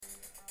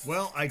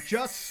Well, I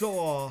just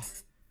saw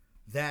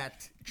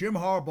that Jim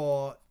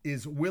Harbaugh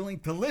is willing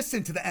to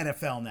listen to the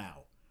NFL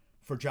now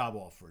for job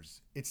offers.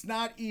 It's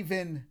not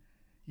even,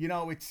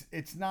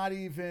 it's not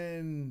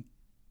even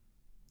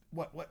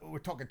what we're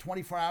talking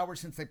 24 hours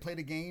since they played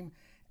a game,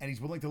 and he's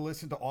willing to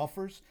listen to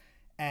offers.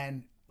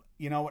 And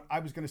you know what? I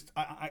was gonna,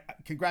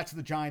 congrats to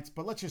the Giants,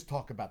 but let's just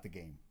talk about the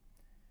game.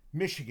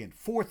 Michigan,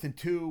 4th and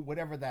 2,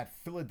 whatever that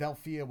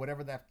Philadelphia,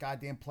 whatever that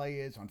goddamn play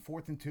is on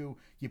 4th and 2,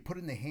 you put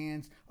in the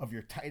hands of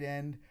your tight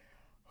end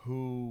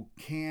who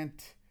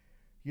can't,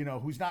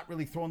 who's not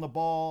really throwing the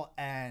ball.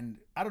 And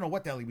I don't know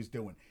what the hell he was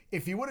doing.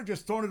 If he would have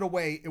just thrown it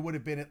away, it would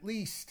have been at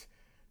least,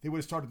 they would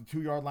have started the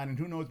 2-yard line. And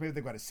who knows, maybe they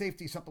got a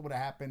safety, something would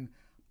have happened.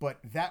 But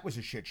that was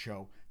a shit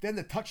show. Then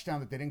the touchdown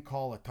that they didn't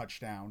call a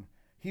touchdown.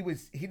 He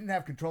didn't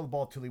have control of the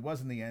ball till he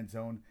was in the end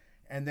zone.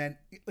 And then,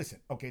 listen,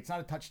 okay, it's not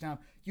a touchdown.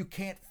 You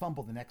can't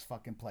fumble the next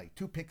fucking play.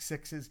 2 pick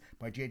sixes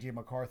by J.J.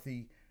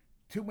 McCarthy.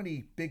 Too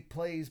many big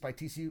plays by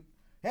TCU.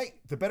 Hey,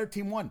 the better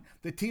team won.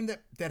 The team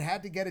that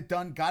had to get it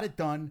done, got it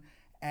done.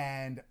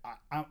 And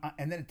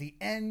then at the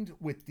end,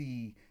 with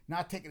the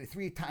not taking the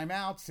 3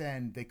 timeouts,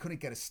 and they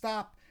couldn't get a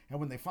stop. And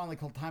when they finally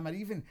called timeout,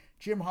 even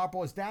Jim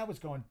Harbaugh's dad was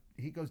going,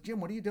 he goes,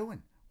 Jim, what are you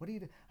doing? What do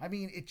you do? I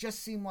mean, it just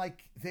seemed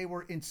like they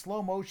were in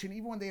slow motion.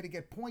 Even when they had to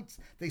get points,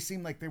 they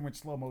seemed like they were in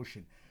slow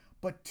motion.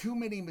 But too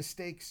many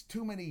mistakes,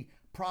 too many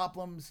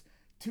problems,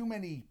 too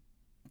many,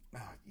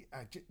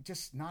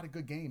 just not a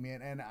good game,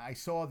 man. And I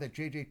saw that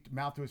J.J.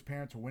 mouthed to his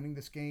parents were winning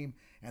this game,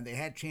 and they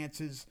had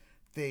chances.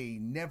 They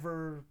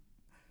never,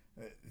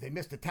 they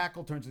missed a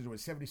tackle, turns into a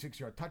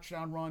 76-yard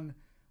touchdown run.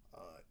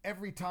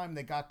 Every time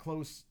they got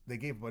close, they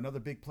gave up another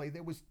big play.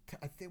 There was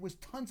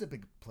tons of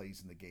big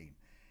plays in the game.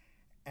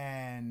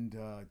 And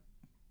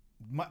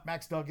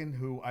Max Duggan,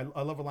 who I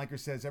love what Lanker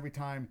says, every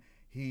time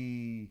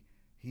he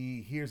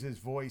hears his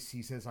voice,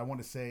 he says, I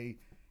want to say,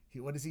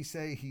 what does he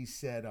say? He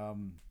said,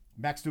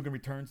 Max Duggan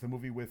Returns, the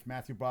movie with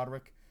Matthew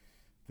Broderick,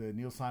 the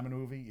Neil Simon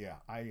movie. Yeah,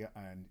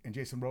 and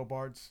Jason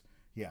Robards.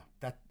 Yeah,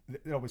 that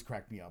always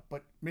cracked me up.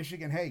 But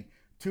Michigan, hey,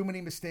 too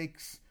many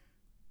mistakes,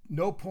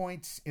 no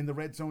points in the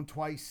red zone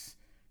twice,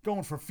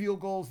 going for field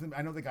goals.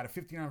 I know they got a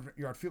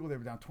 15-yard field goal. They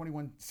were down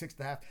 21-6 at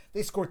the half.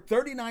 They scored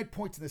 39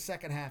 points in the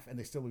second half, and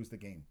they still lose the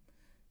game.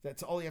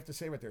 That's all you have to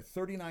say right there.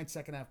 39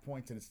 second half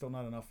points, and it's still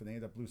not enough, and they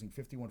end up losing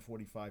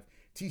 51-45.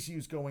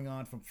 TCU's going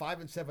on from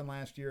 5-7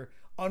 last year,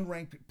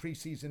 unranked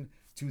preseason,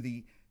 to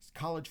the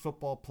college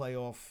football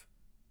playoff.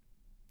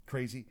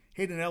 Crazy.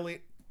 Hayden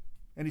Elliott,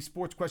 any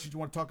sports questions you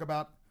want to talk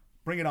about?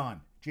 Bring it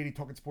on. JD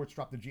Talking Sports,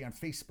 drop the G on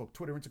Facebook,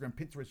 Twitter, Instagram,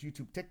 Pinterest,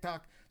 YouTube,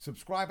 TikTok.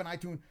 Subscribe on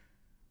iTunes.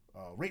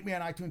 Rate me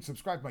on iTunes.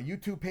 Subscribe to my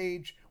YouTube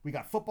page. We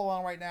got football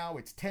on right now.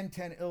 It's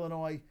 10-10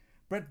 Illinois.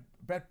 Brett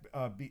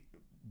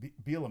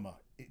Bielema.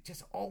 It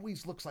just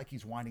always looks like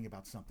he's whining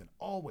about something.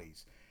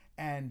 Always.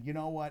 And you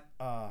know what?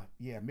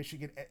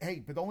 Michigan.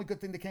 Hey, but the only good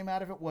thing that came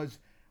out of it was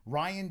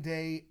Ryan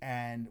Day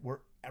and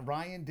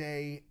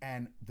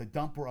the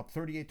Dump were up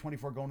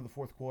 38-24 going to the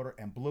fourth quarter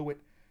and blew it.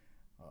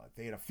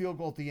 They had a field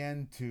goal at the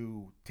end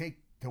to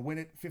win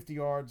it, 50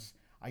 yards.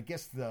 I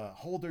guess the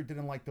holder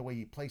didn't like the way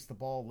he placed the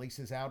ball,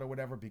 laces out or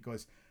whatever,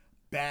 because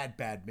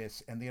bad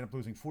miss, and they end up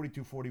losing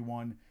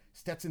 42-41.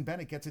 Stetson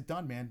Bennett gets it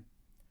done, man.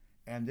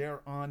 And they're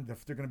going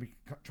to be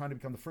trying to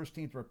become the first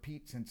team to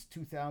repeat since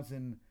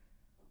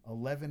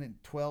 2011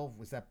 and 12.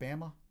 Was that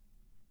Bama?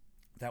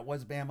 That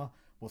was Bama.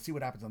 We'll see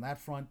what happens on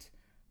that front.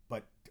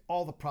 But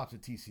all the props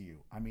at TCU.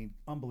 I mean,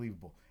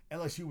 unbelievable.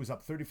 LSU was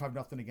up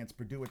 35-0 against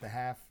Purdue at the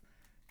half.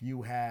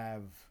 You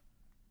have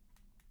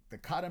the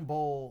Cotton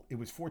Bowl. It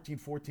was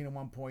 14-14 at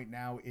one point.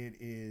 Now it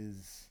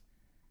is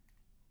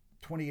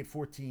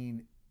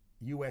 28-14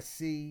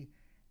 USC.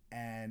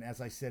 And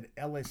as I said,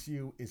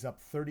 LSU is up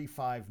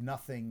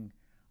 35-0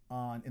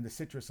 in the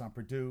Citrus on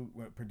Purdue.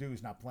 Purdue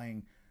is not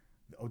playing.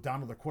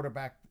 O'Donnell, the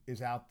quarterback,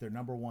 is out. Their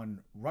number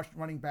one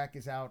running back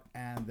is out,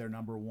 and their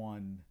number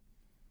one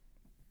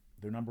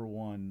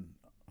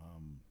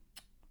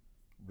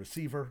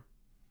receiver,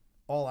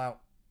 all out,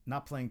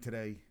 not playing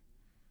today.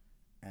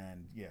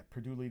 And yeah,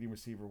 Purdue leading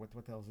receiver. What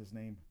the hell is his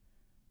name?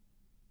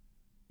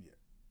 Yeah,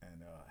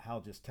 and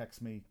Hal just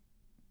texts me.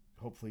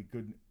 Hopefully,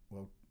 good.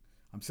 Well,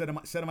 I'm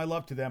sending my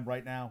love to them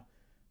right now,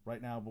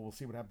 but we'll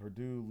see what happens.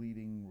 Purdue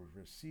leading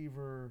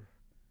receiver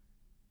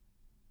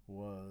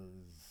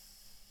was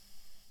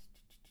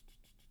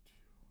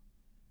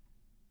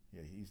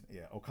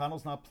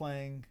O'Connell's not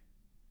playing.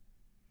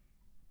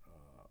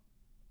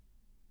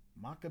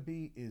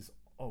 Maccabee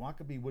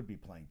would be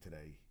playing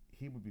today.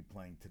 He would be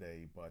playing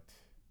today, but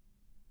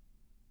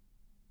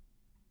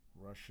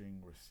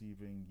rushing,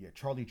 receiving,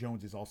 Charlie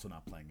Jones is also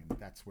not playing, and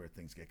that's where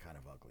things get kind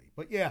of ugly.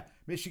 But yeah,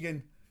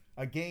 Michigan,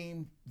 a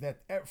game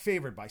that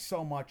favored by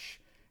so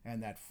much,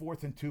 and that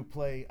 4th-and-2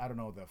 play, I don't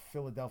know, the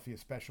Philadelphia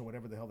special,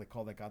 whatever the hell they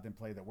call that goddamn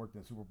play that worked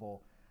in the Super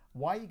Bowl.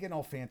 Why are you getting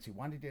all fancy?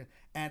 Why did you?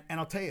 And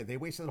I'll tell you, they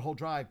wasted the whole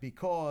drive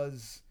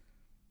because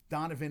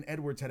Donovan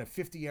Edwards had a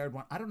 50-yard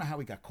one. I don't know how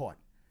he got caught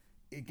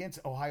against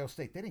Ohio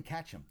State. They didn't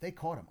catch him. They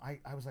caught him.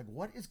 I was like,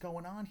 what is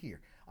going on here?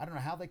 I don't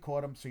know how they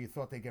caught him, so you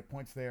thought they'd get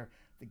points there.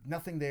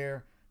 Nothing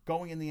there.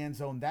 going in the end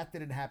zone. That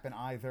didn't happen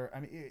either. I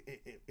mean,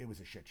 it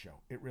was a shit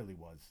show. It really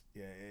was.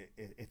 Yeah,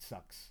 it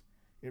sucks.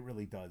 It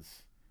really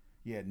does.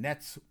 Yeah,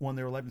 Nets won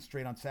their 11th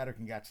straight on Saturday.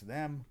 Congrats to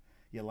them.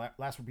 Yeah,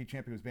 last repeat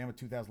champion was Bama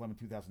 2011,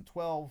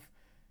 2012.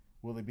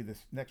 Will they be the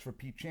next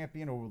repeat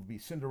champion, or will it be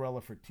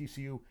Cinderella for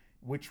TCU,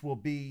 which will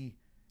be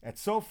at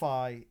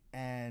SoFi?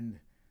 And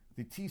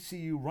the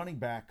TCU running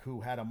back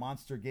who had a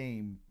monster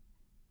game,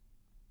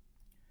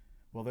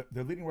 well,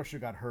 their leading rusher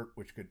got hurt,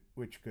 which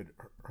could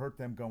hurt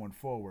them going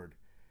forward.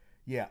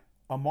 Yeah,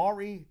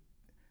 Amari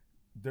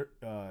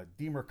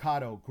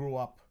DiMercato grew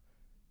up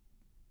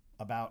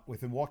about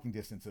within walking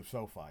distance of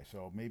SoFi,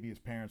 so maybe his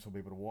parents will be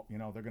able to walk.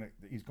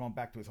 He's going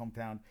back to his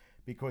hometown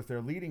because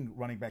their leading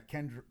running back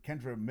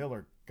Kendra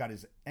Miller got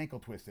his ankle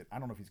twisted. I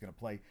don't know if he's going to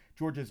play.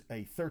 Georgia's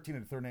a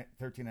 13.5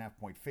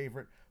 point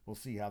favorite. We'll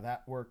see how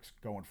that works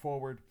going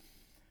forward.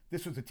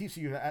 This was a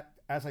TCU,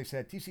 as I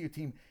said, TCU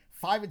team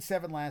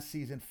 5-7 last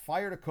season.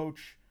 Fired a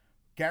coach,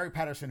 Gary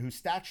Patterson, whose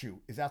statue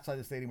is outside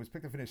the stadium. Was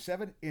picked to finish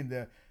 7 in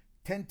the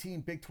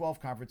 10-team Big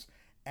 12 conference.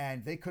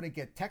 And they couldn't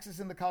get Texas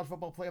in the college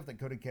football playoff. They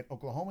couldn't get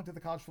Oklahoma into the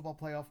college football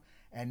playoff.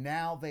 And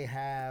now they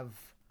have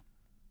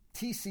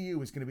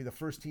TCU is going to be the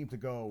first team to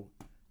go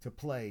to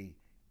play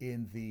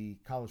in the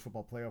college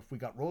football playoff. We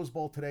got Rose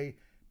Bowl today.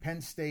 Penn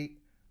State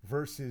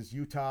versus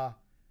Utah.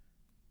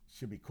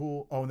 Should be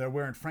cool. Oh, and they're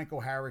wearing Franco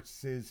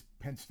Harris's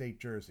Penn State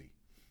jersey,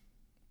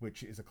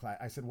 which is a class.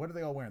 I said, what are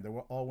they all wearing? They're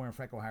all wearing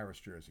Franco Harris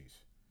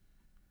jerseys.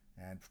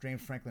 And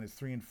James Franklin is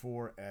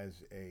 3-4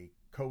 as a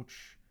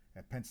coach.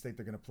 At Penn State,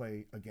 they're going to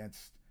play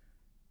against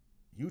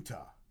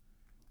Utah.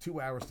 2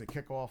 hours to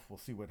kick off. We'll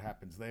see what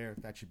happens there.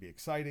 That should be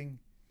exciting.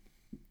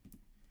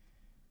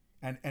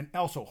 And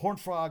also, Horned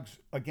Frogs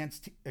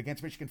against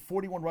Michigan,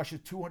 41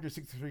 rushes,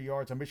 263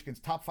 yards on Michigan's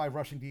top 5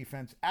 rushing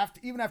defense.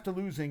 Even after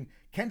losing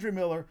Kendra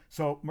Miller,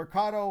 so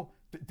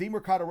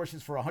DiMercato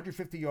rushes for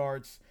 150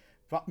 yards.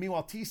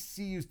 Meanwhile,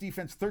 TCU's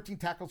defense, 13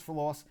 tackles for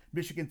loss,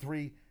 Michigan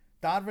 3.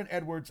 Donovan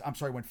Edwards,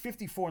 went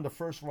 54 in the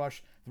first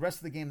rush. The rest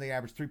of the game, they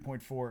averaged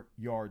 3.4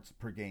 yards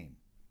per game.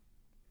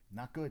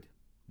 Not good.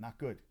 Not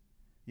good.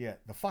 Yeah,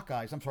 the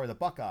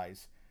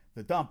Buckeyes,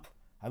 the dump,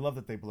 I love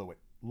that they blew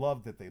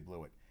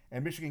it.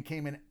 And Michigan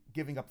came in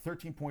giving up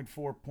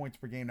 13.4 points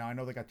per game. Now, I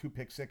know they got 2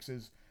 pick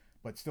sixes,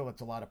 but still, that's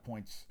a lot of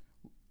points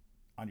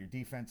on your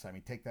defense. I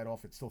mean, take that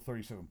off. It's still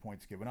 37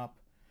 points given up.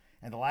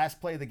 And the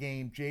last play of the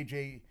game,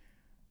 J.J.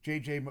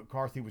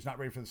 McCarthy was not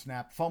ready for the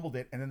snap, fumbled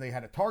it, and then they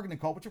had a targeting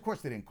call, which of course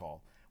they didn't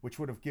call, which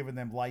would have given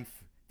them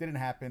life. Didn't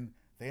happen.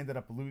 They ended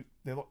up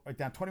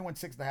down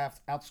 21-6 at the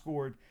half,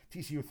 outscored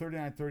TCU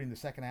 39-30 in the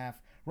second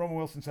half. Roman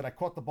Wilson said, I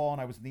caught the ball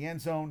and I was in the end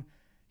zone.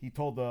 He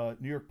told the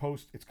New York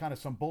Post, it's kind of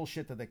some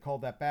bullshit that they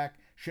called that back.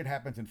 Shit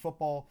happens in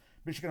football.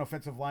 Michigan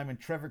offensive lineman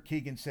Trevor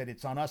Keegan said,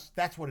 it's on us.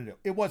 That's what it is.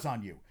 It was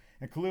on you.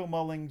 And Khalil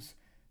Mullings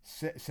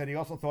said he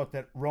also thought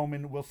that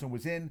Roman Wilson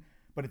was in.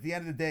 But at the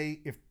end of the day,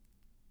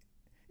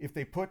 if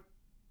they put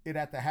it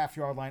at the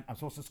half-yard line, I'm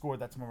supposed to score.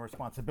 That's my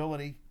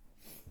responsibility.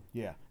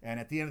 Yeah. And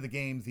at the end of the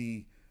game,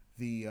 the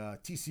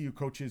TCU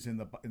coaches in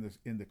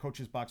the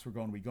coaches box were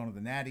going to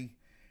the Natty.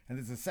 And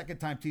this is the second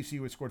time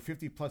TCU has scored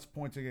 50-plus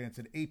points against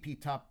an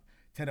AP top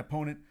 10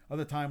 opponent.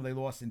 Other time they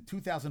lost in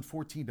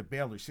 2014 to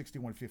Baylor,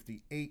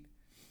 61-58.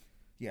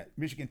 Yeah,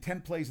 Michigan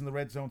 10 plays in the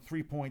red zone,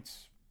 3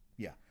 points.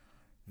 Yeah.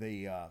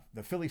 The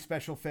Philly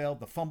special failed.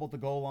 The fumble at the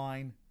goal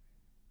line.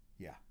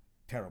 Yeah.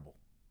 Terrible.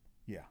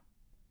 Yeah.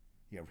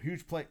 Yeah,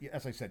 huge play.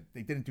 As I said,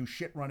 they didn't do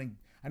shit running.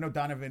 I know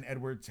Donovan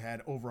Edwards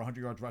had over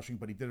 100 yards rushing,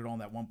 but he did it all in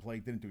that one play.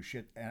 Didn't do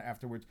shit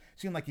afterwards.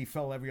 Seemed like he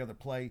fell every other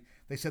play.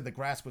 They said the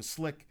grass was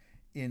slick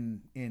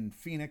in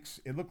Phoenix.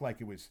 It looked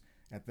like it was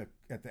at the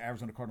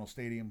Arizona Cardinal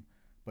Stadium.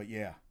 But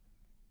yeah,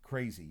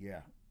 crazy.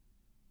 Yeah.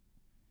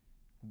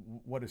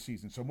 What a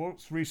season. So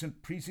most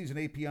recent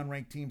preseason AP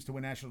unranked teams to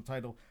win national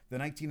title. The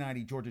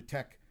 1990 Georgia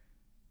Tech,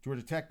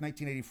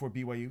 1984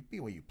 BYU.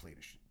 BYU played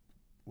a shit.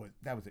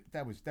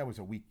 That was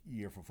a weak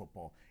year for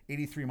football.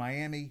 83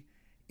 Miami,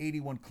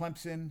 81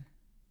 Clemson.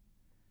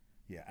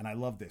 Yeah, and I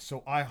love this.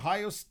 So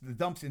the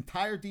Dump's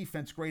entire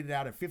defense graded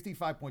out at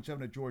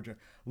 55.7 at Georgia,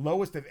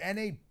 lowest of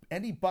any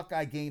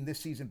Buckeye game this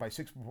season by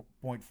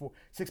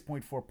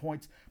 6.4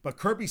 points. But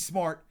Kirby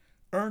Smart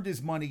earned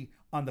his money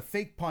on the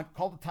fake punt,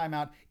 called a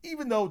timeout,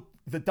 even though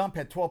the Dump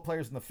had 12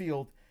 players in the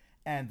field,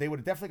 and they would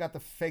have definitely got the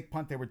fake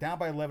punt. They were down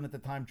by 11 at the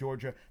time,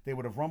 Georgia. They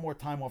would have run more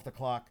time off the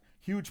clock.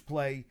 Huge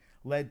play.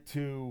 Led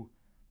to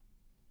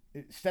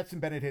Stetson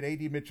Bennett hit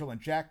A.D. Mitchell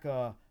and Jack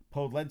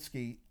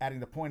Podolsky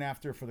adding the point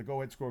after for the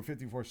go-ahead score with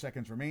 54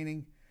 seconds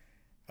remaining.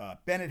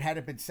 Bennett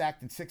hadn't been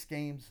sacked in 6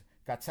 games.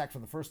 Got sacked for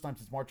the first time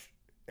since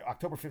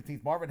October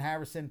 15th. Marvin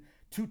Harrison,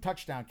 2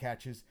 touchdown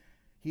catches.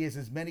 He has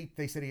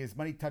they said he has as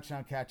many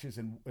touchdown catches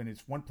in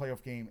his one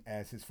playoff game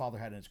as his father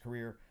had in his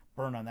career.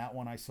 Burn on that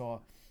one I saw.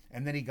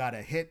 And then he got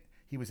a hit.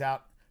 He was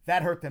out.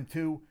 That hurt them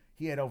too.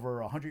 He had over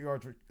 100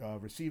 yards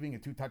receiving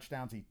and 2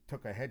 touchdowns. He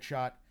took a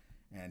headshot.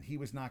 And he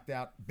was knocked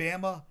out.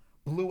 Bama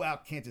blew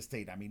out Kansas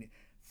State. I mean,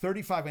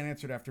 35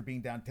 unanswered after being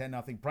down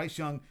 10-0. Bryce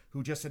Young,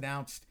 who just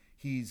announced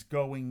He's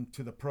going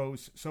to the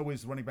pros. So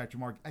is running back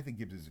Jamar. I think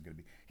Gibbs is going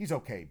to be. He's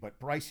okay. But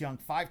Bryce Young,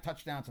 5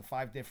 touchdowns to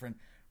 5 different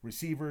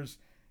receivers.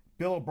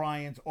 Bill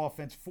O'Brien's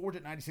offense,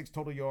 496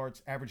 total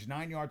yards, averaged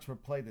 9 yards per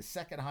play, the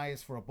second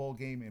highest for a bowl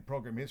game in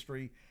program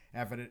history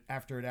after it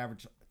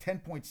averaged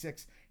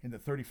 10.6 in the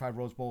 35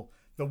 Rose Bowl.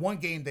 The one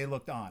game they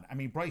looked on. I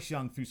mean, Bryce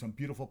Young threw some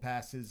beautiful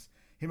passes.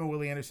 Him and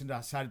Willie Anderson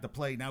decided to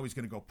play. Now he's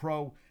going to go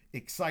pro.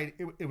 Excited.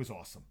 It was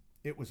awesome.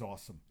 It was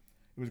awesome.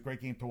 It was a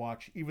great game to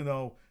watch, even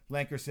though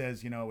Lanker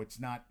says, it's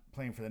not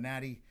playing for the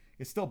Natty.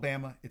 It's still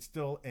Bama. It's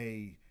still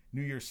a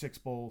New Year's Six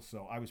Bowl,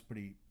 so I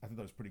thought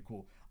that was pretty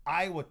cool.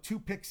 Iowa, 2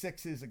 pick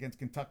sixes against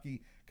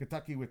Kentucky.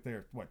 Kentucky with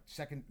their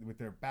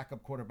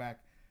backup quarterback.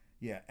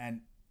 Yeah,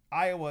 and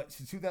Iowa,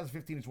 since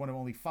 2015, is one of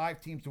only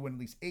 5 teams to win at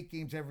least 8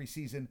 games every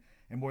season,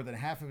 and more than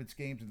half of its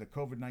games in the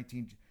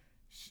COVID-19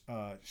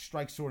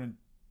 strike sword in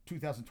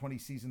 2020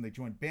 season. They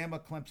joined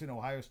Bama, Clemson,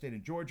 Ohio State,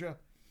 and Georgia.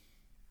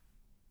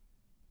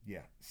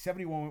 Yeah,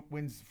 71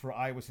 wins for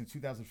Iowa since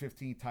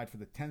 2015, tied for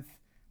the 10th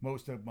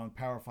most among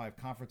Power 5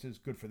 conferences.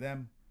 Good for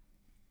them.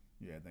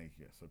 Yeah,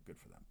 so good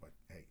for them. But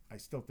hey, I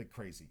still think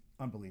crazy.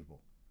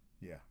 Unbelievable.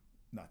 Yeah,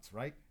 nuts,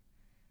 right?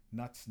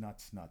 Nuts.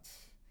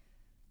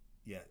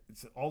 Yeah,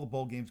 it's all the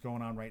bowl games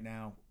going on right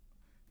now.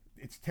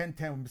 It's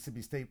 10-10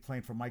 Mississippi State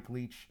playing for Mike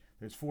Leach.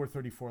 There's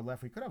 4:34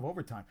 left. We could have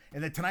overtime.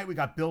 And then tonight we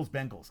got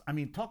Bills-Bengals. I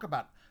mean, talk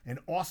about an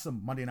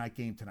awesome Monday night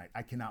game tonight.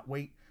 I cannot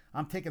wait.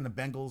 I'm taking the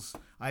Bengals.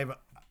 I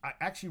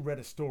actually read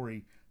a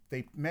story.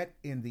 They met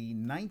in the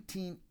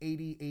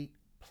 1988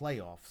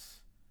 playoffs.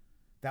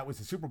 That was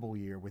the Super Bowl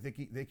year with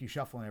Ickey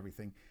Shuffle and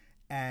everything.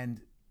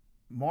 And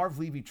Marv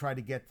Levy tried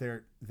to get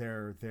their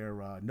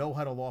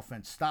no-huddle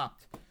offense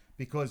stopped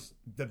because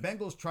the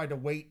Bengals tried to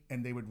wait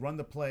and they would run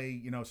the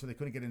play, so they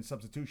couldn't get in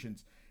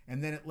substitutions.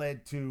 And then it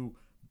led to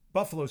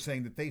Buffalo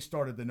saying that they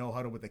started the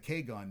no-huddle with the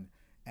K-gun.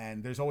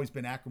 And there's always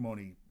been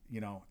acrimony,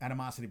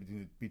 animosity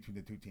between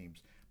the two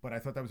teams. But I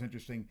thought that was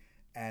interesting.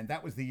 And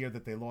that was the year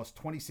that they lost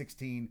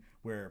 2016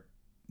 where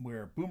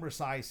Boomer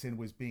Esiason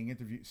was being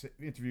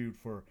interviewed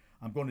for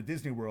I'm going to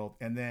Disney World,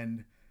 and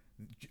then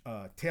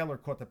Taylor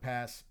caught the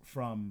pass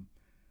from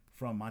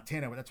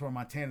Montana. That's where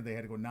Montana, they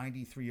had to go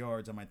 93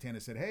 yards, and Montana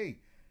said, hey,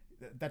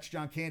 that's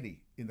John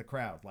Candy in the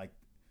crowd.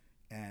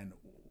 And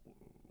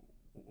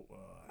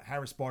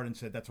Harris Barden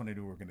said that's when they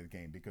knew we were going to the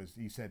game, because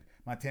he said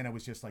Montana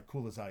was just like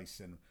cool as ice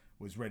and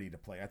was ready to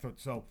play. I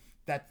thought so.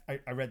 That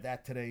I read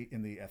that today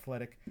in the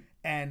Athletic.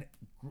 And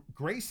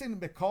Grayson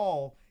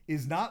McCall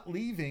is not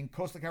leaving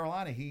Coastal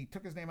Carolina. He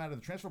took his name out of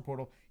the transfer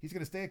portal. He's going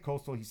to stay at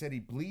Coastal. He said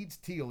he bleeds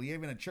teal. He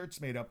even had shirts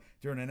made up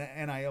during an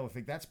NIL. I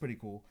think that's pretty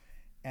cool.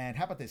 And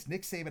how about this?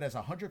 Nick Saban has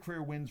 100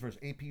 career wins versus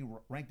AP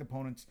ranked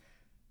opponents.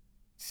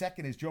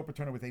 Second is Joe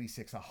Paterno with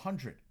 86,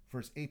 100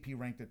 versus AP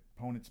ranked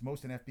opponents,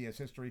 most in FBS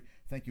history.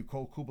 Thank you,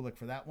 Cole Kubelik,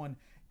 for that one.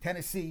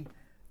 Tennessee,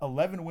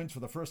 11 wins for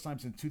the first time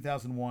since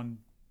 2001.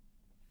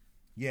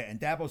 Yeah, and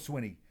Dabo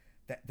Swinney,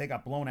 they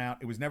got blown out.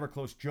 It was never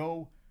close.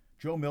 Joe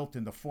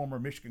Milton, the former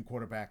Michigan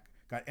quarterback,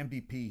 got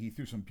MVP. He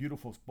threw some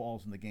beautiful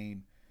balls in the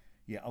game.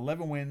 Yeah,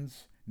 11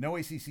 wins, no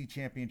ACC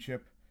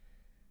championship.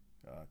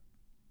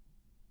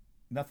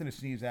 Nothing to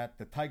sneeze at.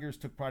 The Tigers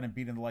took pride in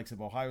beating the likes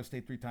of Ohio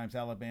State 3 times,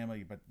 Alabama,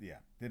 but yeah,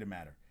 didn't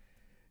matter.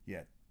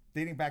 Yeah,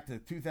 dating back to the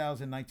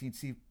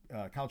 2019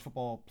 College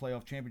Football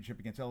Playoff Championship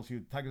against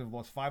LSU, the Tigers have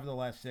lost 5 of the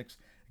last 6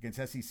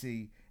 against SEC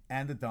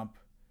and the Dump.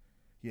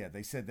 Yeah,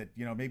 they said that,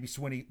 maybe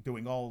Swinney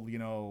doing all,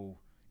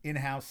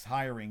 in-house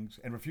hirings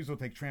and refusal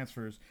to take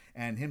transfers,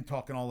 and him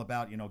talking all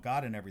about,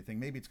 God and everything.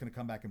 Maybe it's going to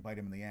come back and bite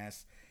him in the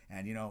ass.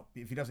 And,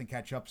 if he doesn't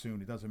catch up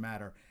soon, it doesn't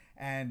matter.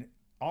 And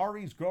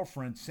Ari's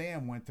girlfriend,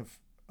 Sam, went to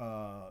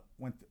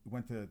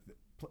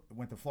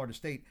Florida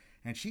State,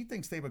 and she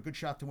thinks they have a good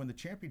shot to win the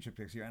championship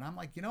next year. And I'm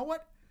like, you know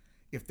what?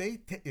 If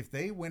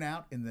they win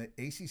out in the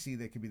ACC,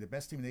 they could be the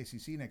best team in the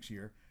ACC next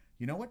year.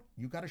 You know what?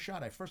 You got a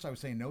shot. At first, I was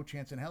saying no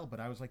chance in hell, but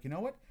I was like, you know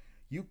what?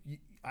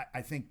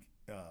 I think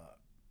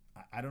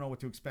I don't know what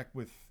to expect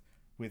with.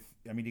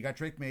 I mean, you got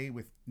Drake May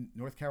with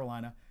North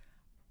Carolina.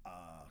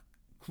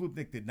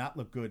 Klubnik did not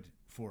look good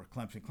for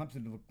Clemson.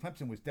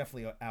 Clemson was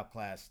definitely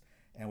outclassed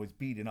and was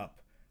beaten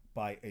up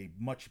by a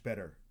much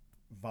better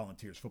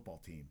Volunteers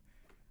football team,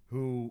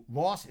 who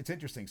lost. It's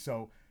interesting.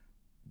 So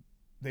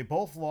they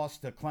both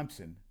lost to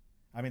Clemson.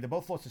 I mean, they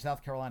both lost to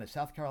South Carolina.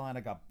 South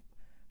Carolina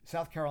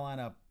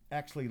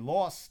actually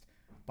lost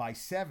by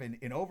 7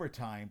 in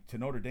overtime to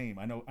Notre Dame.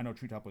 I know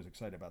Treetop was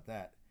excited about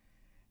that.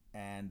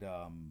 And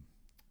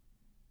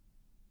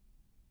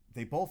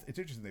it's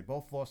interesting, they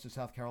both lost to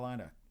South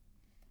Carolina.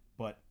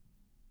 But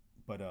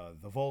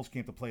the Vols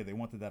came to play. They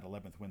wanted that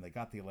 11th win. They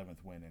got the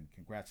 11th win, and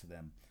congrats to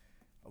them.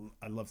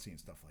 I love seeing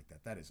stuff like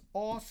that. That is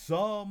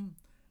awesome.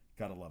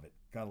 Gotta love it.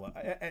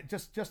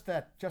 Just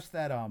that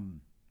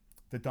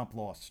the Dump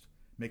lost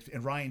makes,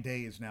 and Ryan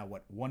Day is now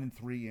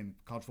 1-3 in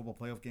college football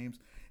playoff games.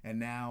 And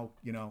now,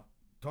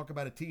 talk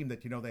about a team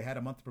that, they had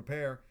a month to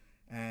prepare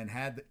and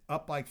had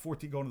up like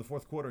 14 going to the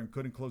fourth quarter and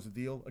couldn't close the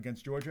deal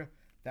against Georgia.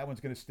 That one's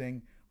going to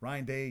sting.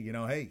 Ryan Day,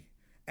 hey.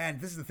 And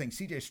this is the thing,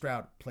 C.J.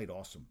 Stroud played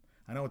awesome.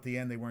 I know at the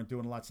end they weren't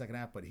doing a lot second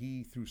half, but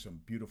he threw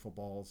some beautiful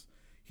balls.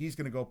 He's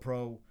going to go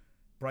pro.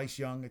 Bryce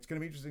Young. It's going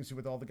to be interesting to see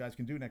what all the guys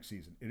can do next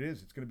season. It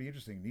is. It's going to be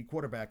interesting. Need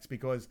quarterbacks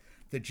because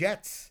the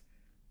Jets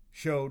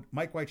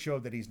Mike White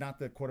showed that he's not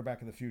the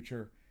quarterback of the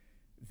future.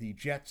 The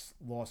Jets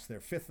lost their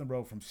 5th in a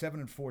row from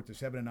 7-4 to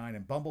 7-9,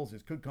 and Bumbles,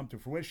 it could come to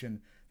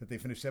fruition that they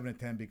finished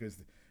 7-10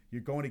 because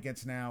you're going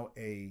against now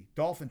a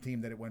Dolphin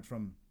team that it went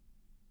from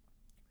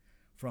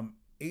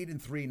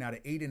 8-3 now to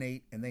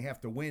 8-8, and they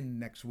have to win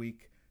next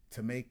week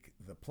to make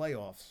the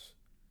playoffs.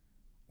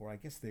 Or I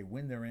guess they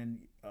win, they're in.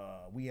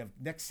 We have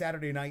next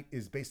Saturday night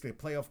is basically a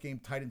playoff game.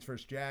 Titans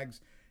versus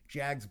Jags.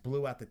 Jags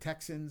blew out the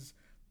Texans.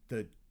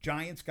 The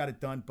Giants got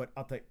it done, but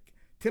I'll take.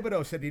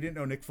 Thibodeau said he didn't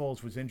know Nick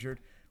Foles was injured.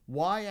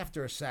 Why,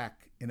 after a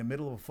sack in the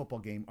middle of a football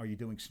game, are you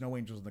doing snow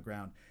angels on the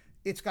ground?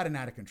 It's gotten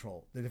out of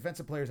control. The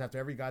defensive players, after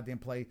every goddamn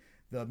play,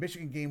 the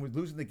Michigan game was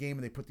losing the game,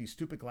 and they put these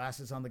stupid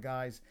glasses on the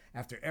guys.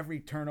 After every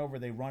turnover,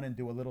 they run and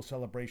do a little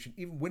celebration.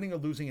 Even winning or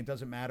losing, it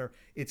doesn't matter.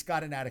 It's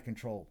gotten out of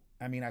control.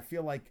 I mean, I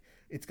feel like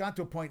it's gotten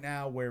to a point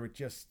now where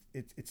it's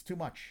too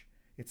much.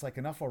 It's like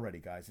enough already,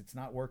 guys. It's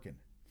not working.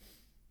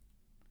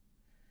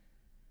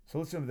 So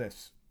listen to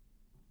this.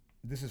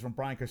 This is from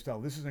Brian Costello.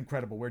 This is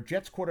incredible. Where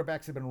Jets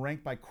quarterbacks have been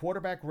ranked by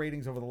quarterback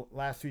ratings over the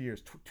last 2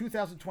 years.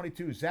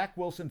 2022, Zach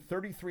Wilson,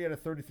 33 out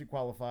of 33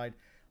 qualified.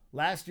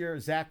 Last year,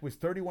 Zach was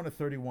 31 of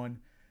 31.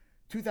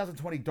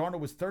 2020, Darnold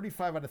was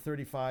 35 out of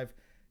 35.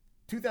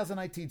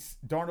 2019,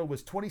 Darnold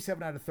was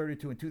 27 out of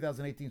 32. In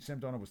 2018, Sam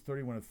Darnold was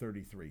 31 of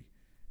 33.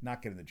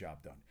 Not getting the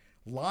job done.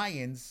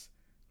 Lions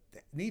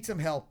need some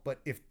help, but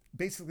if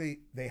basically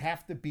they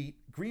have to beat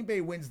Green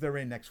Bay wins, they're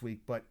in next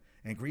week,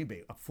 and Green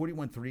Bay up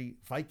 41-3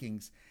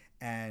 Vikings,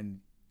 and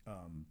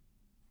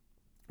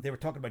they were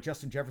talking about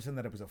Justin Jefferson,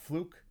 that it was a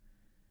fluke.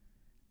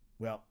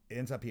 Well, it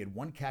ends up he had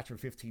one catch for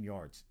 15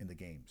 yards in the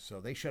game. So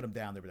they shut him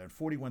down. They were down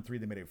 41-3.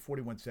 They made it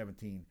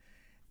 41-17.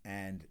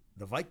 And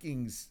the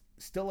Vikings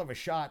still have a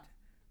shot.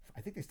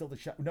 I think they still have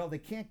a shot. No, they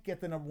can't get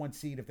the number 1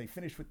 seed if they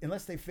finish with,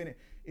 unless they finish.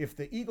 If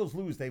the Eagles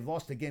lose, they've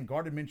lost again.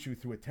 Gardner Minshew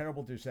threw a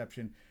terrible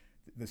interception.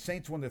 The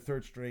Saints won their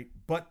 3rd straight,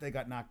 but they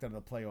got knocked out of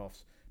the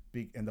playoffs.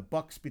 And the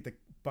Bucks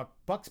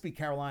beat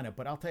Carolina.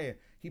 But I'll tell you,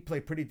 he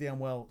played pretty damn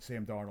well,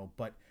 Sam Darnold.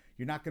 But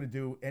you're not going to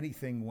do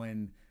anything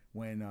when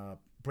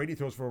Brady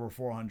throws for over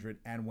 400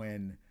 and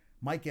when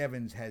Mike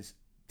Evans has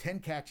 10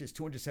 catches,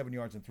 207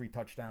 yards, and 3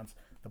 touchdowns.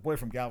 The boy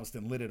from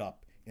Galveston lit it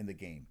up in the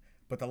game.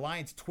 But the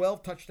Lions,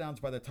 12 touchdowns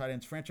by the tight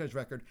ends, franchise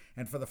record.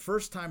 And for the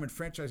first time in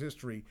franchise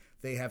history,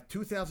 they have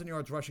 2,000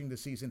 yards rushing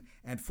this season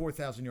and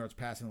 4,000 yards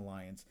passing the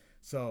Lions.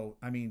 So,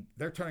 I mean,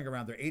 they're turning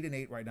around. They're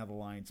 8-8 right now, the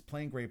Lions,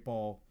 playing great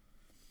ball.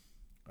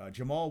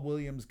 Jamal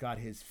Williams got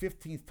his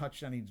 15th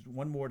touchdown. He's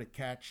one more to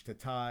catch to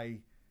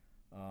tie,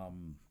 oh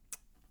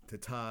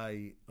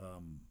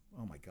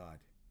my God,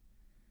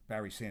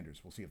 Barry Sanders.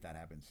 We'll see if that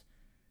happens.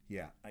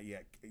 Yeah.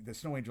 The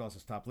Snow Angel has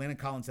to stop. Landon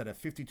Collins had a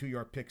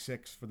 52-yard pick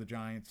six for the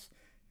Giants.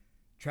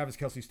 Travis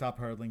Kelce stopped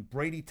hurdling.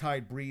 Brady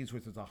tied Breeze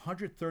with his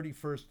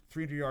 131st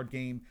 300-yard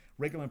game,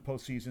 regular and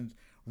postseasons.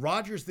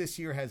 Rodgers this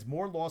year has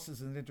more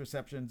losses and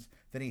interceptions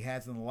than he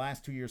has in the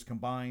last 2 years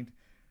combined.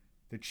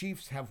 The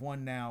Chiefs have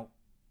won now,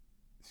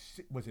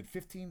 was it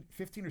 15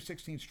 or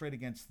 16 straight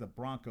against the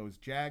Broncos.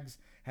 Jags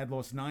had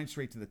lost 9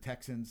 straight to the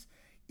Texans.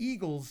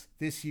 Eagles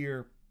this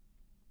year,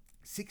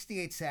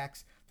 68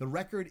 sacks. The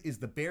record is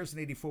the Bears in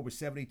 84 with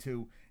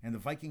 72 and the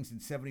Vikings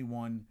in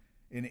 71.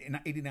 In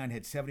 89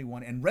 had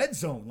 71. And red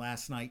zone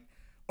last night,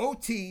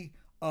 OT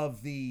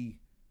of the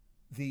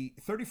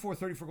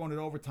 34-34 going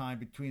into overtime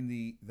between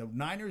the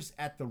Niners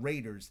at the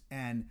Raiders.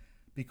 And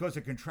because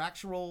of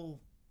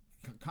contractual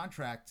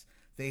contracts,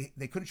 they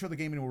couldn't show the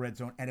game into a red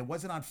zone. And it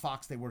wasn't on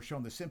Fox. They were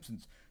showing The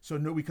Simpsons. So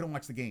no, we couldn't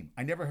watch the game.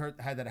 I never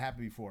had that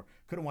happen before.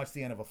 Couldn't watch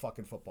the end of a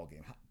fucking football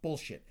game.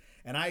 Bullshit.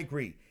 And I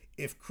agree.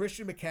 If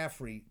Christian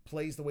McCaffrey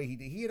plays the way he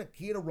did,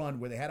 he had a run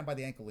where they had him by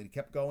the ankle and he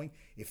kept going.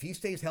 If he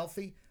stays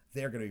healthy,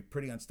 they're going to be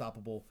pretty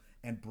unstoppable.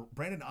 And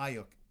Brandon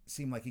Ayuk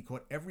seemed like he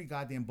caught every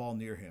goddamn ball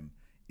near him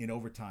in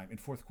overtime, in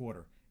fourth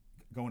quarter,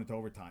 going into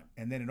overtime.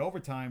 And then in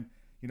overtime,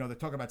 they're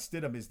talking about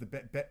Stidham is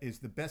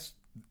the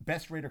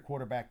best Raider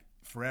quarterback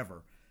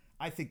forever.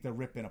 I think they're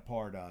ripping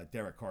apart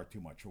Derek Carr too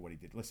much for what he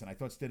did. Listen, I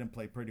thought Stidham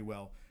played pretty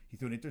well. He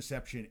threw an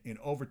interception in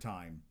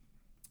overtime,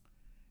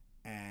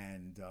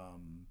 and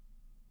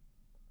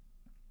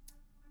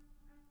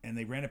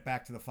they ran it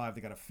back to the 5.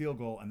 They got a field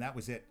goal, and that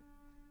was it.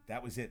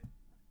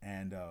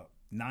 And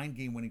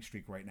 9-game winning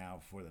streak right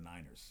now for the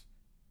Niners.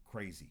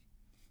 Crazy.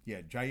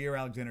 Yeah, Jair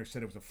Alexander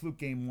said it was a fluke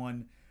game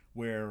 1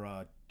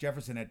 where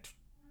Jefferson had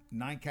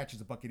 9 catches,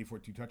 a buck 84,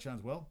 2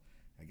 touchdowns. Well,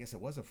 I guess it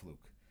was a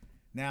fluke.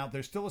 Now,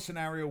 there's still a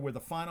scenario where the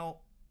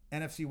final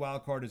NFC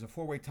wildcard is a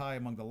 4-way tie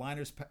among the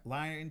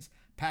Lions,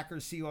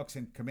 Packers, Seahawks,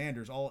 and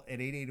Commanders, all at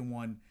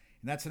 8-1. In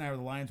that scenario,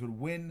 the Lions would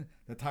win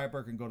the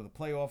tiebreaker and go to the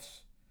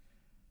playoffs.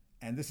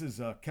 And this is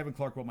Kevin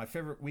Clark. Well, my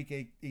favorite Week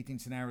 18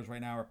 scenarios right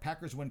now are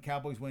Packers win,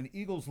 Cowboys win,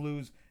 Eagles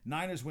lose,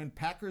 Niners win,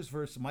 Packers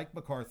versus Mike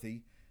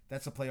McCarthy.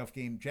 That's a playoff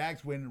game.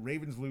 Jags win,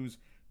 Ravens lose,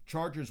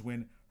 Chargers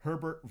win,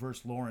 Herbert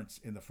versus Lawrence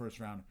in the first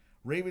round.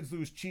 Ravens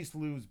lose, Chiefs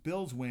lose,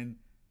 Bills win,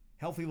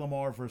 Healthy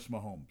Lamar versus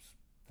Mahomes.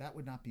 That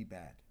would not be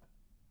bad.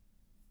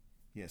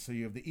 Yeah, so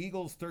you have the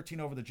Eagles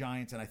 13 over the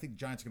Giants, and I think the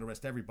Giants are going to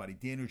rest everybody.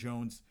 Daniel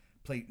Jones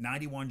played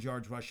 91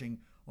 yards rushing,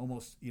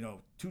 almost,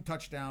 2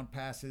 touchdown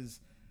passes.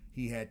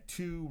 He had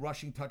 2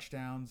 rushing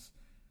touchdowns.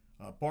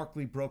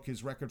 Barkley broke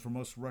his record for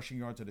most rushing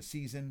yards of the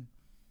season.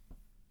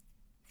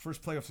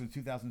 First playoffs in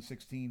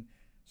 2016.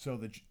 So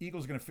the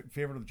Eagles are going to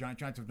favor the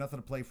Giants. Giants have nothing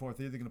to play for.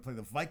 They're either going to play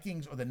the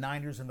Vikings or the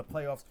Niners in the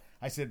playoffs.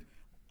 I said,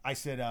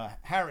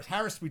 Harris.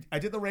 I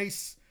did the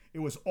race. It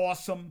was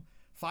awesome.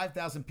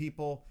 5,000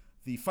 people.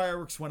 The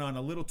fireworks went on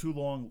a little too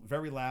long,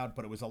 very loud,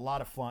 but it was a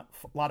lot of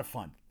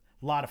fun.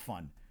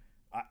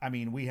 I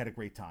mean, we had a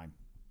great time.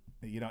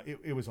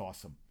 It was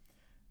awesome.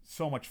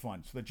 So much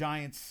fun. So the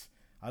Giants,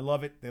 I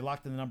love it. They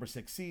locked in the number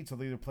 6 seed, so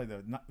they either play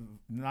the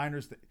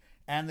Niners,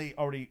 and they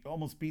already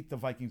almost beat the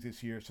Vikings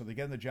this year, so they're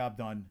getting the job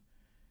done.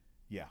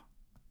 Yeah.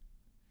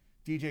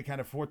 DJ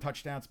kind of 4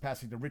 touchdowns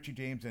passing to Richie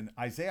James, and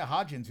Isaiah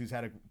Hodgins, who's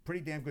had a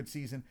pretty damn good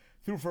season,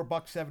 threw for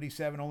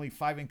 $177, only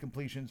 5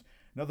 incompletions,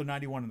 another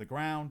 91 on the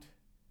ground.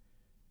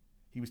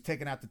 He was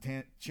taking out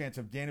the chance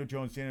of Daniel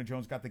Jones. Daniel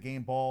Jones got the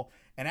game ball,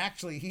 and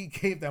actually he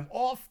gave them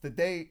their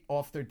day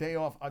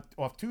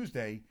off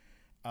Tuesday.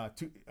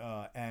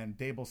 And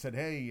Dable said,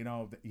 "Hey,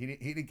 he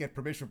didn't get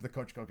permission from the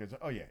coach." Coach said,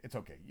 "Oh yeah, it's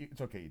okay.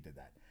 It's okay. You did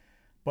that."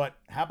 But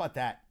how about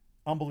that?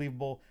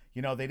 Unbelievable.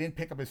 They didn't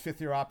pick up his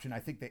 5th-year option. I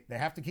think they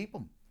have to keep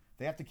him.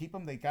 They have to keep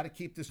him. They got to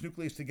keep this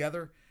nucleus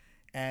together.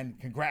 And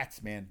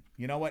congrats, man.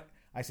 You know what?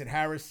 I said,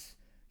 Harris.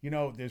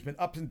 There's been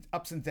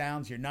ups and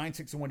downs. You're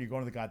 9-6-1. You're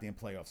going to the goddamn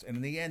playoffs, and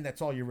in the end, that's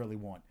all you really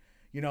want.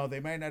 They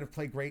might not have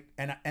played great,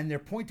 and their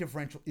point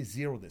differential is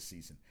 0 this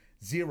season.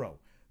 0.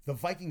 The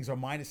Vikings are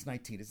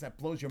 -19. That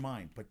blows your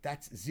mind, but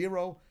that's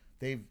 0.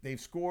 They've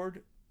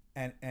scored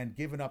and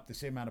given up the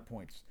same amount of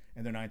points,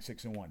 and they're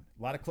 9-6-1.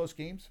 A lot of close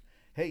games.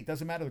 Hey, it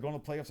doesn't matter. They're going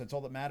to the playoffs. That's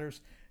all that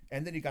matters.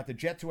 And then you got the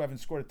Jets, who haven't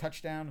scored a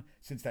touchdown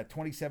since that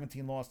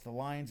 2017 loss to the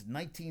Lions,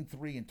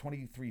 19-3 and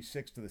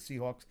 23-6 to the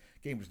Seahawks.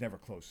 Game was never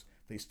close.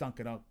 They stunk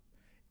it up.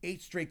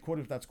 8 straight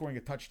quarters without scoring a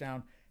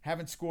touchdown.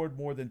 Haven't scored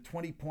more than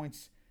 20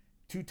 points.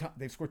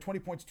 They've scored 20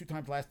 points 2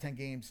 times last 10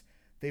 games.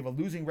 They have a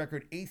losing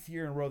record 8th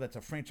year in a row. That's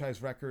a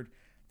franchise record.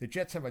 The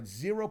Jets have a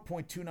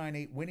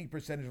 0.298 winning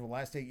percentage over the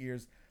last 8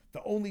 years.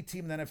 The only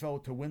team in the NFL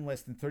to win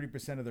less than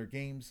 30% of their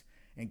games.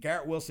 And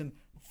Garrett Wilson,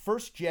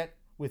 first Jet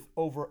with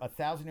over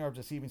 1,000 yards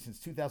receiving since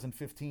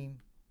 2015.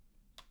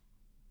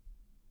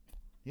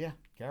 Yeah,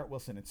 Garrett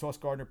Wilson. And Sauce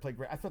Gardner played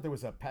great. I thought there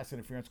was a pass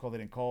interference call they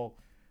didn't call,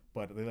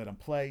 but they let him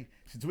play.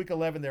 Since week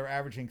 11, they're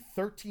averaging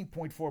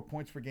 13.4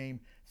 points per game,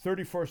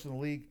 31st in the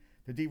league.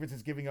 Their defense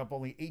is giving up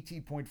only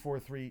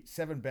 18.43,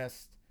 7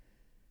 best.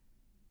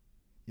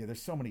 Yeah,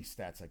 there's so many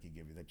stats I could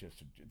give you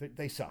that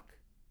they suck.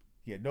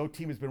 Yeah, no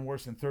team has been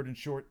worse than 3rd and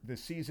short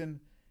this season.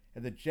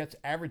 And the Jets'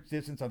 average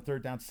distance on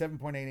 3rd down,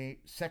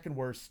 7.88, second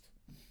worst.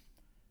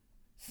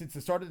 Since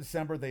the start of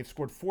December, they've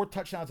scored 4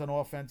 touchdowns on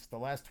offense the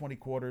last 20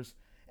 quarters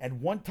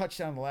and 1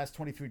 touchdown in the last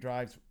 23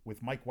 drives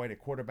with Mike White at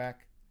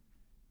quarterback.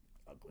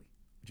 Ugly.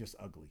 Just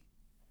ugly.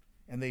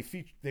 And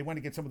they went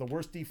against some of the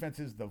worst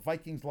defenses, the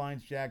Vikings,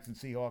 Lions, Jags, and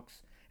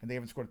Seahawks, and they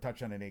haven't scored a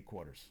touchdown in 8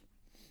 quarters.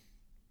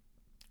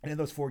 And in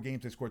those 4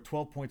 games, they scored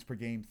 12 points per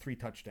game, 3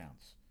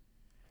 touchdowns.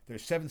 Their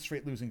 7th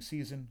straight losing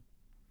season.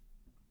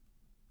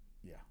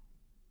 Yeah.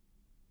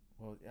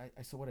 Well,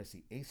 so what I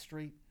see, 8th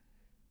straight?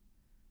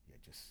 Yeah,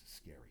 just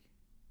scary.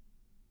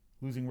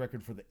 Losing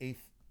record for the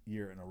 8th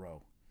year in a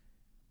row.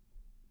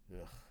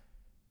 Ugh.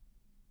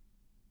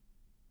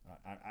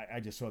 I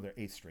just saw their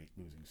 8th straight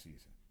losing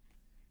season.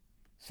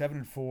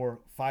 7-4,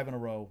 5 in a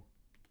row.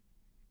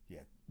 Yeah,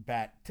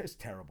 bad. Just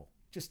terrible.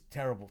 Just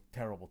terrible.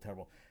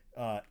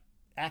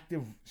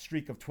 Active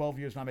streak of 12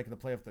 years not making the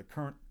playoff. The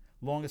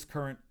longest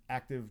current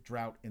active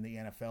drought in the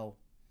NFL.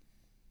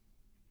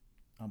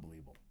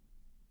 Unbelievable.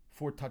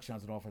 4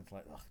 touchdowns in offense.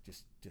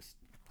 Just.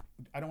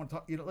 I don't want to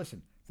talk.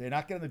 Listen. They're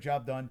not getting the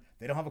job done.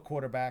 They don't have a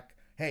quarterback.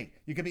 Hey,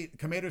 you could be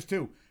Commanders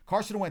too.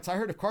 Carson Wentz. I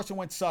heard if Carson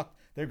Wentz sucked,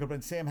 they're going to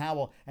put Sam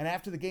Howell. And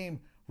after the game,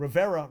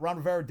 Ron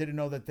Rivera didn't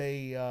know that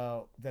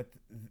that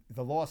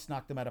the loss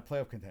knocked them out of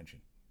playoff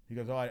contention. He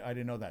goes, "Oh, I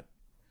didn't know that."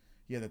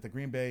 Yeah, that the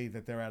Green Bay,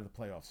 that they're out of the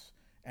playoffs.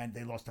 And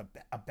they lost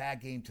a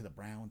bad game to the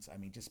Browns. I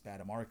mean, just bad.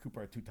 Amari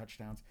Cooper had 2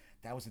 touchdowns.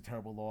 That was a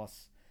terrible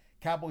loss.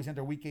 Cowboys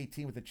enter Week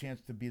 18 with a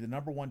chance to be the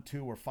number 1,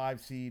 2, or 5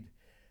 seed.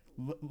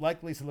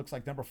 Likely, so it looks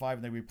like number 5,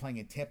 and they will be playing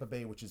in Tampa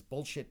Bay, which is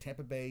bullshit.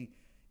 Tampa Bay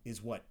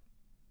is what?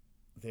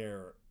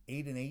 They're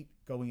 8-8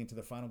 going into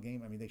the final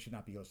game. I mean, they should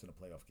not be hosting a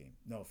playoff game.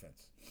 No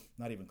offense.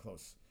 Not even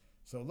close.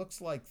 So it looks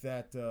like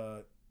that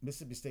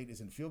Mississippi State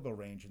is in field goal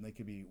range, and they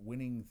could be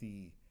winning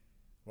the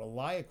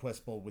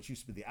ReliaQuest Bowl, which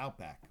used to be the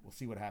Outback. We'll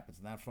see what happens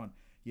in that front.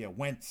 Yeah,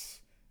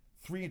 Wentz,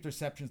 3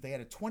 interceptions. They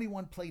had a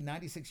 21-play,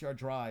 96-yard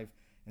drive,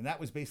 and that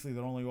was basically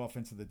their only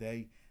offense of the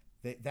day.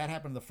 That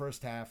happened in the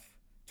first half.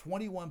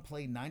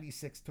 21-play,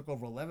 96, took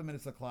over 11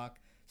 minutes of the clock.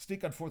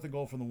 Stick on 4th and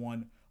goal from the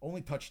 1.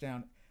 Only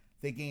touchdown.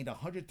 They gained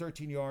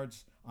 113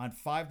 yards on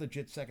 5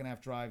 legit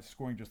second-half drives,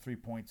 scoring just 3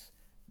 points.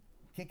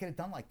 Can't get it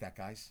done like that,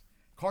 guys.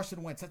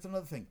 Carson Wentz, that's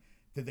another thing.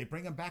 Did they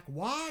bring him back?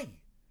 Why?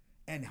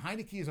 And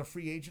Heineke is a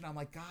free agent. I'm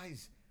like,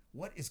 guys,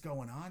 what is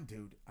going on,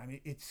 dude? I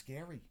mean, it's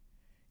scary.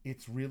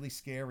 It's really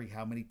scary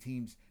how many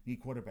teams need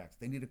quarterbacks.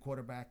 They need a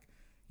quarterback.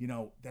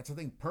 That's the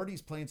thing.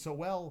 Purdy's playing so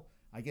well.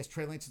 I guess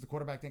Trey Lance is the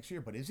quarterback next year,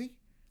 but is he?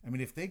 I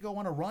mean, if they go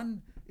on a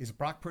run, is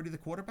Brock Purdy the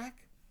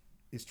quarterback?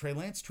 Is Trey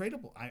Lance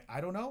tradable?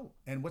 I don't know.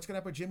 And what's going to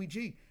happen with Jimmy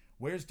G?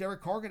 Where's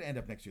Derek Carr going to end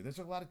up next year? There's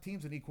a lot of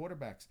teams that need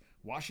quarterbacks.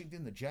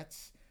 Washington, the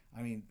Jets.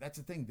 I mean, that's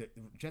the thing. The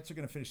Jets are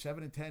going to finish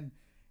 7-10,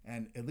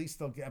 and at least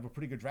they'll have a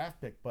pretty good draft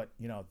pick. But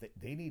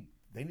they need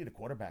a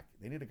quarterback.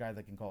 They need a guy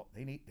that can call.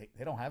 They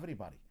don't have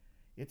anybody.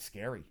 It's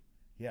scary.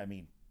 Yeah, I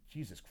mean,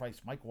 Jesus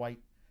Christ, Mike White,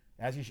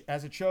 as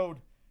it showed,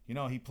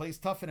 he plays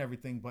tough and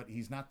everything, but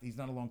he's not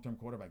a long-term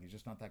quarterback. He's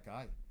just not that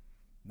guy.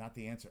 Not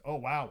the answer. Oh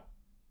wow,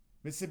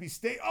 Mississippi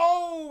State.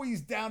 Oh, he's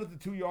down at the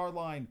 2-yard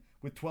line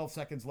with 12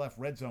 seconds left.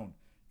 Red zone.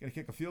 Going to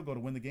kick a field goal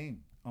to win the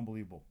game.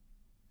 Unbelievable.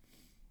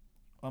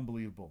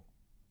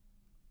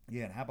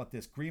 Yeah, and how about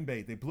this? Green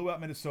Bay, they blew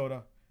out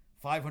Minnesota.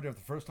 500 for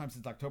the first time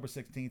since October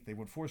 16th. They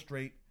won 4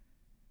 straight.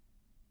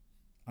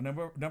 On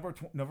November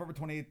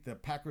 28th, the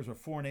Packers are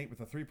 4-8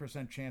 with a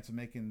 3% chance of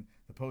making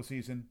the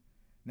postseason.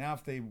 Now,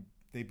 if they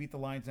beat the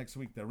Lions next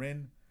week, they're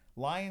in.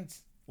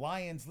 Lions,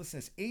 listen to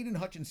this. Aiden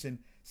Hutchinson,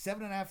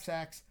 7.5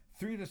 sacks,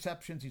 3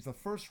 interceptions. He's the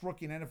first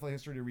rookie in NFL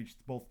history to reach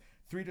both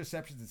 3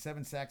 interceptions and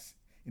 7 sacks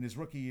in his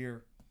rookie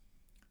year.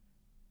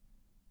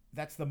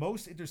 That's the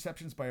most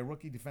interceptions by a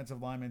rookie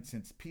defensive lineman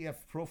since PF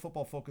Pro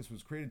Football Focus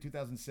was created in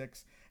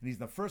 2006, and he's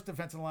the first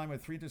defensive lineman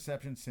with 3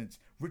 interceptions since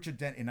Richard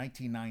Dent in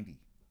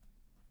 1990.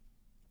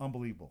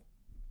 Unbelievable.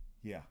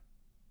 Yeah.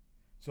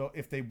 So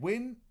if they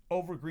win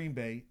over Green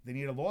Bay, they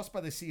need a loss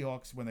by the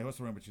Seahawks when they host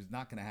the Rams, which is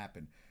not going to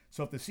happen.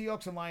 So if the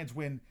Seahawks and Lions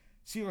win,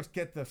 Seahawks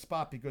get the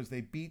spot because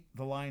they beat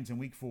the Lions in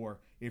Week 4.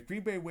 If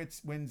Green Bay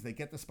wins, they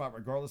get the spot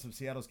regardless of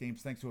Seattle's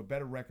games thanks to a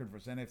better record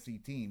versus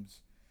NFC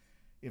teams.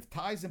 If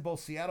ties in both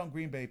Seattle and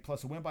Green Bay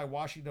plus a win by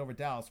Washington over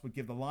Dallas would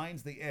give the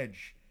Lions the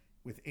edge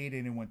with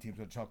 8-1 teams,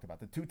 which I talked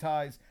about. The 2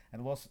 ties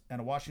and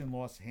a Washington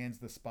loss hands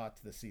the spot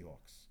to the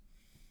Seahawks.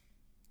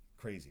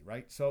 Crazy,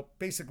 right? So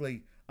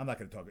basically, I'm not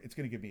going to talk. It's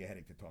going to give me a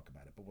headache to talk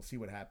about it, but we'll see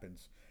what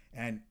happens.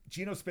 And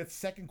Geno Smith,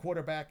 second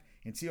quarterback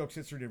in Seahawks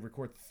history to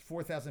record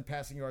 4,000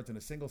 passing yards in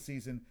a single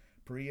season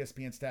per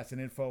ESPN Stats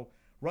and Info.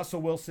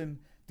 Russell Wilson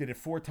did it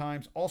 4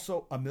 times.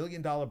 Also, $1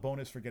 million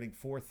bonus for getting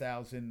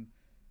 4,000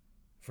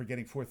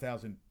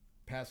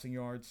 passing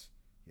yards.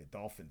 Yeah,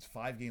 Dolphins,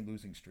 5-game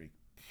losing streak.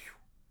 Phew.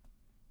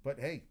 But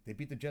hey, they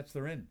beat the Jets.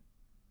 They're in.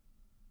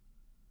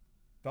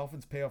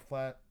 Dolphins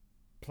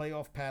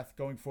playoff path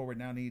going forward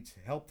now needs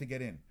help to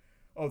get in.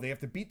 Oh, they have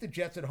to beat the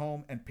Jets at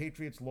home, and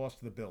Patriots lost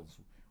to the Bills,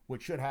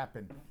 which should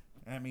happen.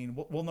 I mean,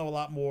 we'll know a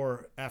lot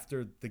more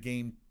after the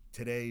game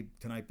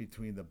tonight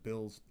between the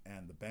Bills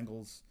and the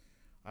Bengals.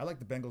 I like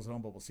the Bengals at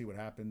home, but we'll see what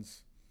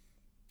happens.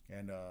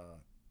 And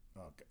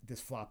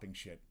this flopping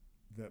shit.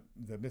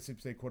 The Mississippi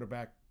State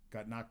quarterback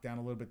got knocked down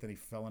a little bit, then he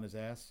fell on his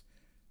ass.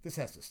 This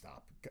has to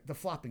stop. The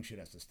flopping shit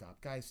has to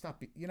stop. Guys,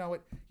 stop. You know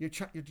what? You're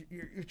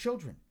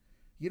children.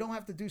 You don't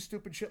have to do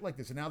stupid shit like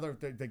this. And now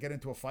they get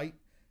into a fight.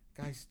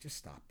 Guys, just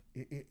stop.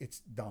 It's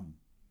dumb.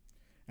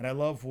 And I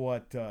love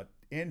what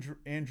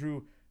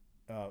Andrew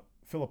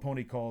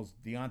Filipponi calls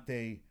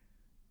Deontay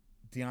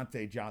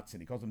Johnson.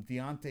 He calls him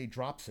Deontay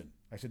Dropson.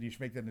 I said you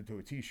should make that into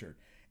a T-shirt.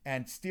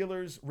 And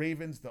Steelers,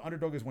 Ravens, the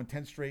underdog has won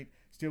 10 straight.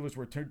 Steelers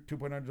were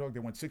 2-point underdog. They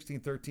won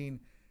 16-13.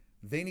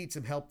 They need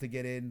some help to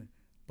get in.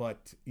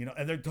 But,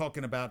 and they're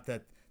talking about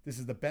that this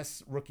is the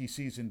best rookie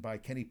season by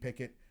Kenny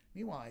Pickett.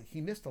 Meanwhile,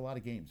 he missed a lot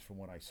of games from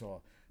what I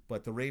saw.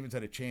 But the Ravens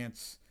had a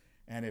chance.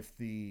 And if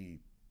the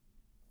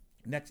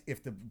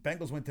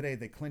Bengals win today,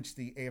 they clinch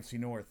the AFC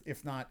North.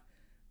 If not,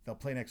 they'll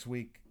play next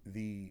week.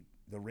 The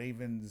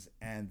Ravens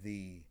and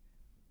the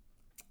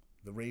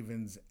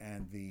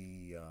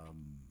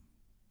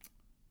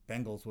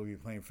Bengals will be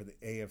playing for the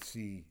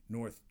AFC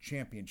North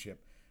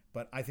Championship,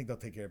 but I think they'll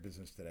take care of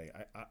business today.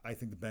 I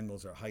think the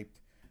Bengals are hyped.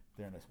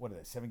 They're in a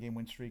 7-game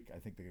win streak. I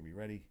think they're going to be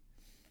ready.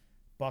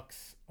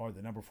 Bucks are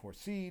the number 4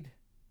 seed,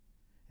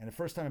 and the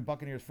first time in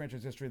Buccaneers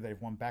franchise history they've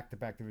won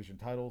back-to-back division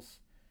titles.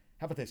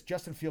 How about this?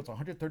 Justin Fields,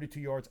 132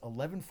 yards,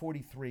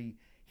 1143.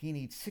 He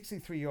needs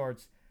 63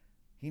 yards.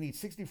 He needs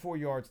 64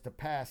 yards to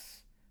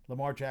pass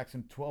Lamar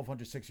Jackson,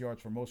 1,206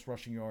 yards for most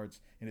rushing yards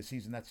in a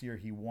season. That's the year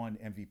he won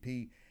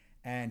MVP.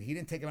 And he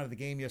didn't take him out of the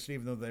game yesterday,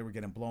 even though they were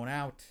getting blown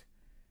out,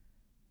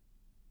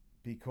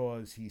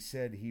 because he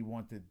said he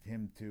wanted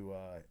him to,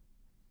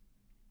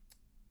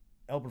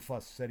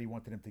 Elberfluss said he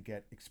wanted him to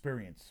get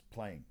experience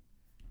playing.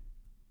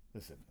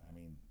 Listen, I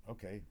mean,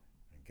 okay,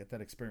 get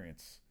that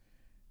experience.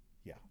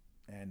 Yeah.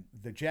 And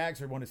the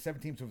Jags are one of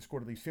 7 teams who have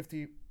scored at least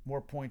 50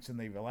 more points than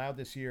they've allowed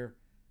this year.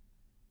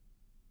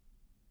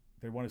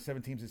 They're one of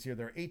 7 teams this year.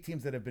 There are 8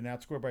 teams that have been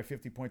outscored by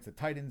 50 points, the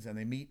Titans, and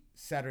they meet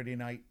Saturday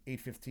night,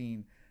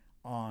 8:15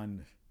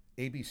 on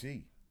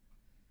ABC.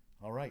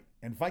 All right.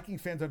 And Viking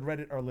fans on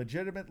Reddit are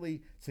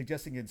legitimately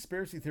suggesting a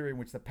conspiracy theory in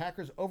which the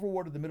Packers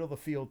overwatered the middle of the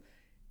field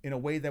in a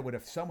way that would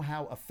have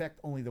somehow affect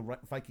only the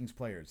Vikings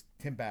players.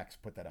 Tim Bax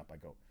put that up. I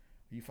go,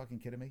 are you fucking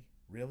kidding me?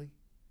 Really?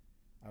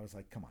 I was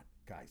like, come on,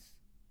 guys.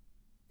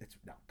 It's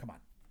no, come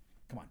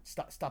on,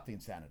 stop the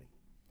insanity.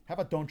 How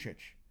about Doncic?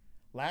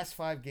 Last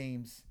 5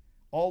 games,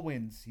 all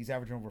wins. He's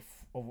averaging over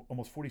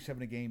almost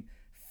 47 a game.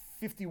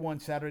 51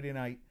 Saturday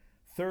night.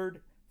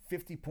 Third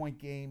 50-point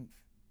game,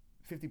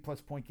 50-plus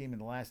point game in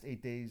the last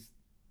 8 days.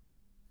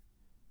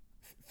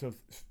 So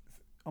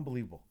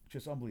unbelievable,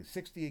 just unbelievable.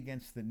 60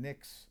 against the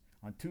Knicks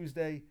on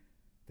Tuesday.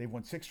 They've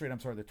won 6 straight. I'm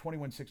sorry, they're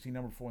 21-16,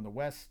 number 4 in the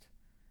West.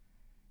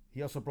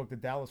 He also broke the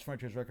Dallas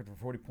franchise record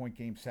for 40-point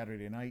game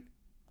Saturday night.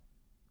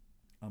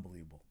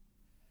 Unbelievable.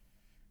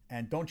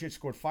 And Doncic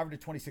scored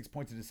 526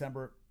 points in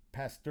December,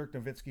 past Dirk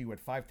Nowitzki, who had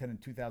 510 in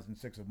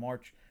 2006 of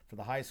March, for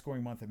the highest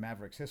scoring month in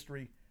Mavericks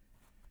history.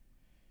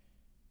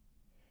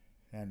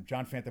 And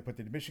John Fanta put,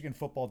 did Michigan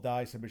football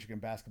die so Michigan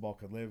basketball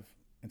could live?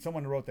 And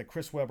someone wrote that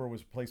Chris Webber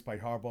was replaced by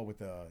Harbaugh with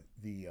the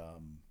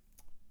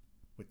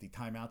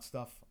timeout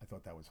stuff. I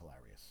thought that was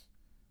hilarious.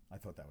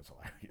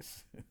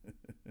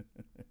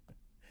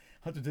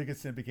 Hunter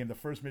Dickinson became the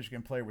first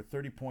Michigan player with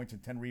 30 points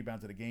and 10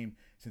 rebounds in a game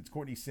since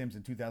Courtney Sims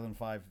in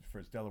 2005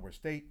 for Delaware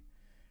State.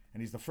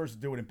 And he's the first to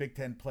do it in Big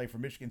Ten play for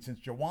Michigan since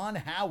Juwan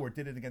Howard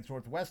did it against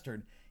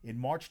Northwestern in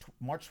March 12,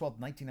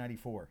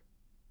 1994.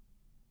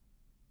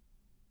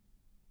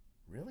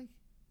 Really?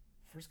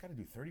 First guy to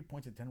do 30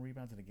 points and 10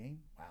 rebounds in a game?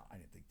 Wow, I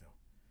didn't think so.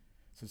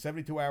 So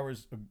 72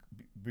 hours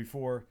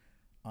before,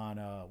 on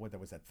what that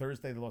was, that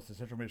Thursday, they lost to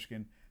Central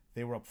Michigan.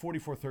 They were up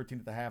 44-13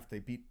 at the half. They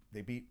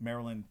beat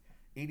Maryland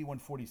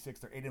 81-46.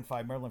 They're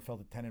 8-5. Maryland fell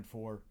to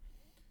 10-4.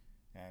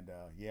 And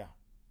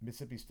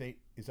Mississippi State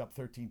is up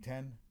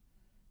 13-10.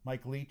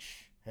 Mike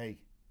Leach, hey,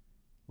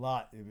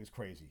 it was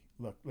crazy.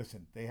 Look,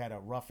 listen, they had a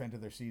rough end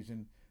of their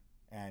season,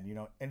 and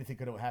anything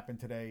could have happened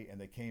today, and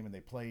they came and they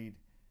played.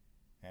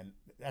 And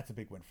that's a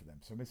big win for them.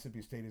 So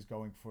Mississippi State is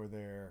going for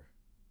their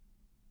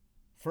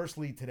first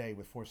lead today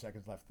with 4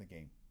 seconds left in the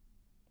game.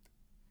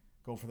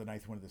 Go for the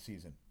 9th win of the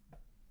season.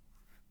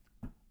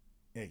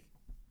 Hey,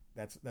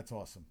 that's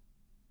awesome.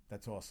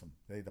 That's awesome.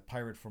 The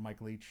pirate for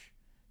Mike Leach.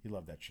 He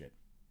loved that shit.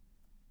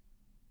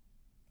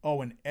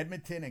 Oh, and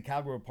Edmonton and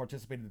Calgary will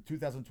participate in the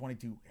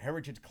 2022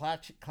 Heritage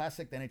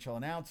Classic, the NHL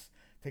announced.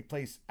 Take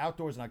place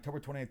outdoors on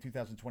October 20th,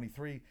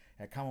 2023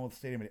 at Commonwealth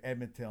Stadium in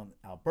Edmonton,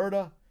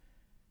 Alberta.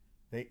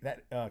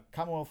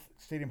 Commonwealth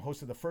Stadium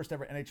hosted the first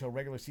ever NHL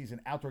regular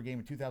season outdoor game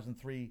in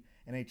 2003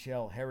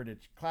 NHL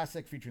Heritage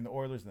Classic featuring the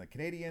Oilers and the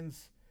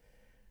Canadiens.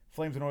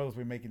 Flames and Oilers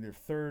will be making their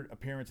 3rd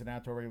appearance in an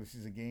outdoor regular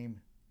season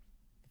game.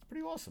 It's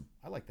pretty awesome.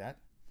 I like that.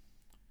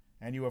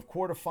 And you have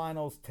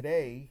quarterfinals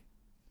today.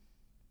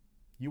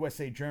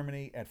 USA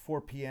Germany at 4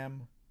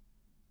 p.m.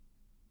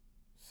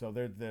 So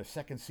they're the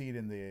 2nd seed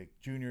in the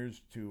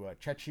juniors to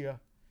Czechia.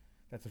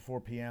 That's at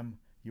 4 p.m.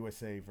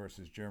 USA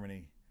versus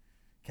Germany.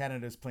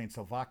 Canada's playing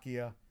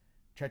Slovakia,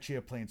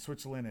 Czechia playing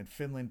Switzerland, and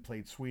Finland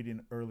played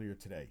Sweden earlier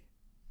today.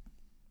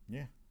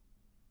 Yeah,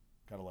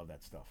 gotta love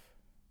that stuff.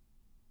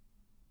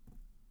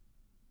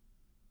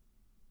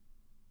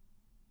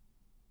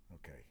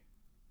 Okay,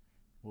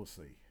 we'll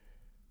see.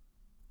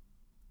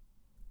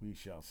 We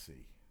shall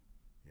see.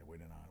 Yeah,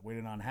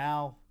 waiting on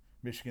Hal.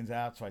 Michigan's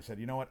out, so I said,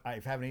 you know what? I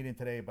haven't eaten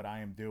today, but I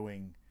am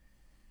doing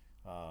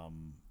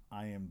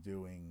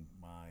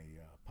my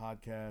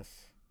podcast.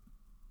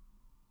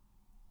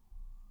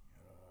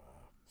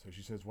 So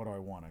she says, what do I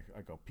want?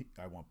 I go,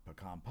 I want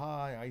pecan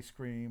pie, ice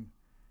cream,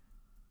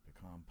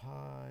 pecan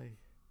pie,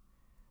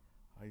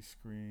 ice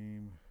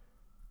cream.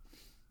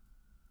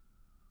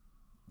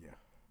 Yeah.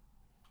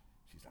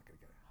 She's not going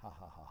to get it. Ha,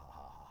 ha, ha, ha, ha,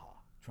 ha, ha.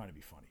 Trying to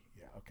be funny.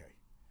 Yeah, okay.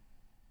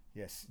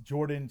 Yes,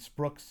 Jordan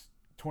Brooks,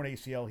 torn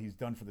ACL. He's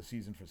done for the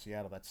season for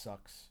Seattle. That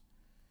sucks.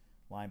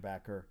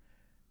 Linebacker.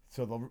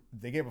 So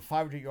they gave up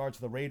 500 yards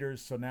to the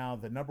Raiders. So now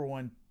the number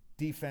one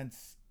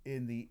defense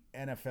in the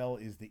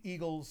NFL is the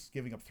Eagles,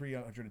 giving up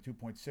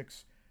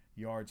 302.6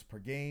 yards per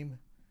game.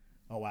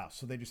 Oh, wow.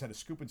 So they just had a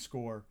scoop and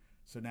score.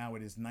 So now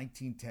it is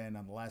 19-10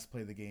 on the last play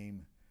of the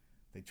game.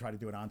 They tried to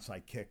do an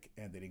onside kick,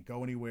 and they didn't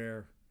go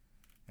anywhere.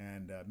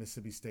 And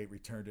Mississippi State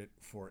returned it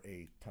for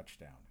a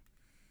touchdown.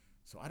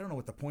 So I don't know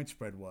what the point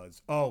spread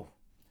was. Oh,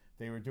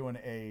 they were trying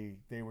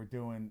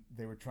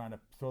to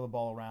throw the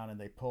ball around, and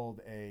they pulled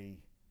a,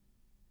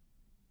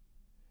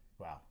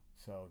 wow.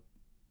 So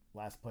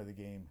last play of the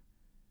game,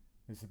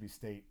 Mississippi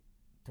State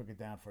took it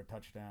down for a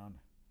touchdown.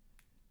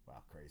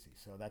 Wow, crazy.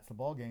 So that's the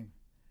ball game.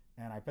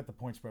 And I bet the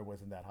point spread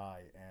wasn't that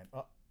high.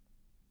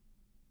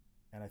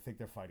 And I think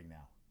they're fighting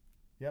now.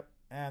 Yep,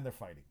 and they're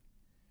fighting.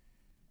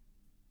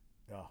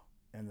 Oh,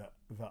 and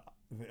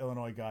the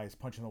Illinois guy is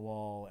punching the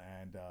wall,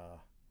 and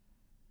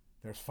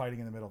there's fighting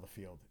in the middle of the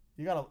field.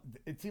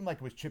 It seemed like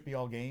it was chippy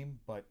all game,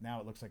 but now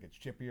it looks like it's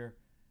chippier.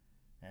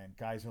 And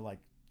guys are like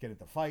getting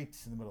into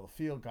fights in the middle of the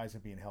field. Guys are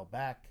being held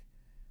back.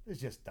 It's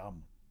just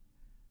dumb.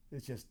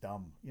 These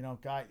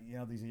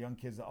are young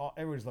kids.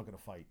 Everybody's looking to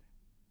fight.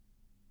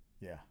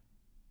 Yeah.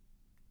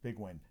 Big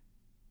win.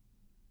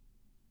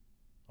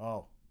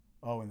 Oh,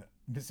 and the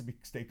Mississippi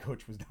State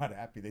coach was not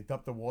happy. They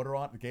dumped the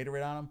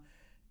Gatorade on him,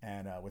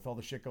 and with all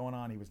the shit going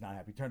on, he was not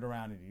happy. He turned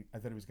around, and I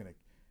thought he was going to,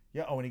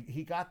 and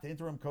the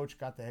interim coach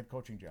got the head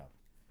coaching job.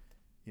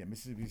 Yeah,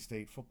 Mississippi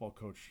State football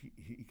coach.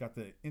 He got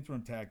the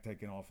interim tag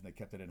taken off, and they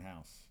kept it in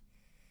house.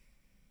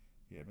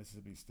 Yeah,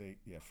 Mississippi State.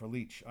 Yeah, for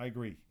Leach. I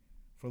agree.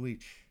 For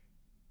Leach.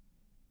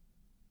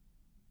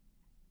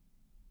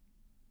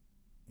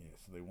 Yeah,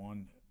 so they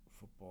won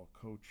football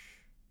coach.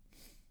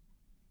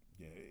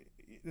 Yeah,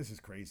 this is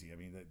crazy. I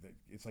mean,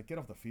 it's like get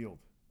off the field.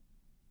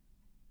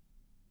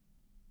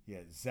 Yeah,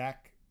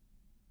 Zach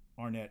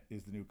Arnett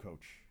is the new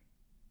coach.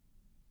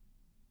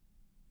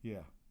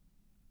 Yeah,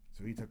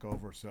 so he took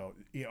over. So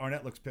yeah,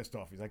 Arnett looks pissed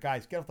off. He's like,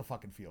 guys, get off the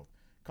fucking field.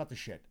 Cut the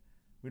shit.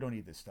 We don't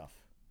need this stuff.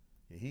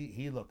 Yeah,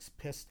 he looks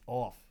pissed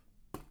off.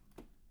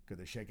 Good,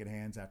 they're shaking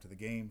hands after the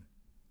game.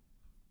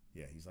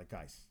 Yeah, he's like,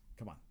 guys,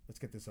 come on, let's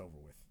get this over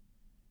with.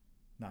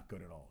 Not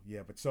good at all.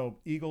 Yeah, but so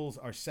Eagles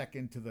are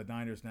second to the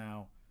Niners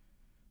now.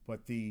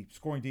 But the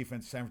scoring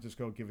defense, San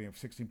Francisco giving up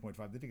 16.5.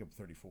 They did give up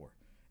 34.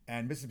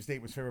 And Mississippi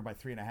State was favored by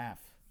 3.5.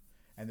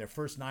 And their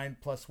first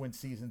 9+ win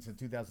seasons in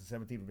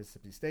 2017 with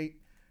Mississippi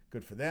State.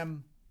 Good for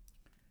them.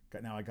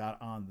 Now I got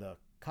on the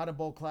Cotton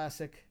Bowl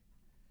Classic.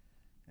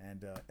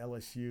 And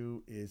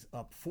LSU is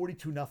up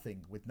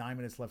 42-0 with 9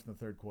 minutes left in the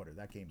third quarter.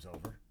 That game's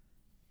over.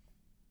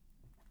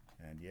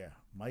 And yeah,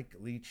 Mike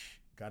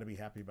Leach, got to be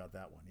happy about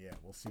that one. Yeah,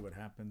 we'll see what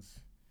happens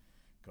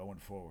going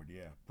forward.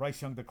 Yeah,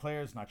 Bryce Young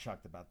declares, not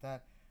shocked about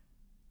that.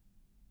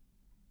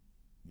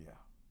 Yeah.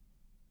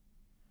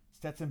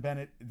 Stetson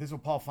Bennett, this is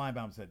what Paul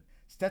Feinbaum said.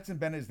 Stetson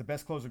Bennett is the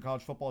best closer in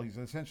college football. He's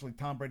essentially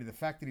Tom Brady. The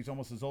fact that he's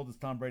almost as old as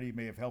Tom Brady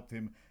may have helped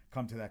him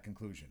come to that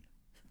conclusion.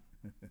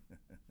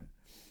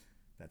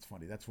 That's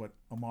funny. That's what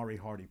Amari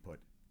Hardy put.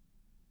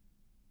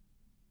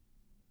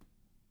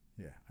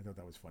 Yeah, I thought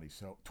that was funny.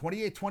 So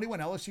 28-21,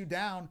 LSU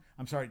down.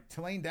 I'm sorry,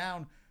 Tulane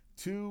down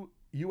to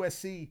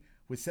USC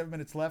with 7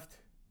 minutes left.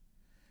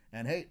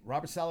 And hey,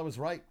 Robert Saleh was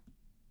right.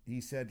 He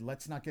said,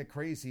 let's not get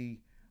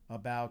crazy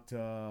about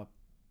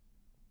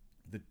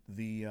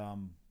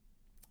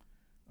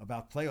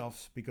about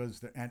playoffs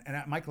because and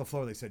Mike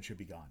LaFleur they said should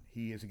be gone.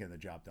 He isn't getting the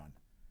job done.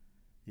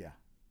 Yeah,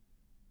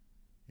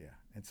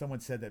 and someone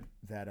said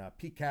that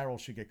Pete Carroll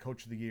should get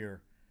Coach of the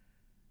Year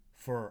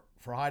for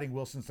hiding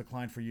Wilson's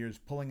decline for years,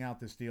 pulling out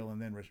this deal,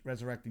 and then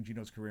resurrecting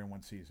Geno's career in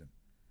one season.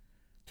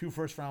 2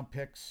 first-round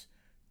picks,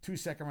 2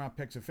 second-round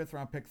picks, a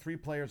 5th-round pick, 3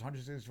 players,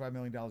 $165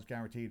 million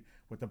guaranteed.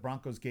 What the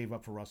Broncos gave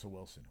up for Russell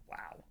Wilson.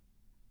 Wow.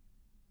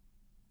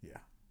 Yeah,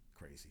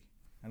 crazy.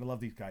 And I love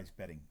these guys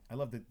betting. I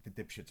love the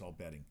dipshits all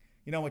betting.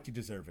 You know what? You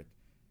deserve it.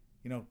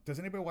 You know, does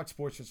anybody watch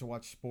sports just to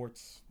watch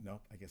sports? No,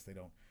 I guess they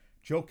don't.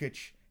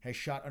 Jokic has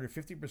shot under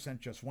 50%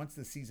 just once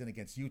this season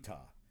against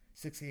Utah.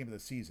 6th game of the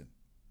season.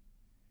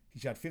 He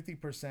shot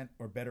 50%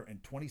 or better in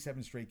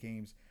 27 straight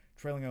games,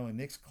 trailing only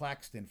Nick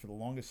Claxton for the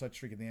longest such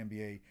streak in the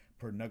NBA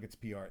per Nuggets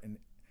PR. And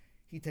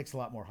he takes a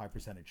lot more high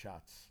percentage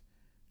shots,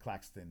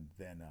 Claxton,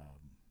 than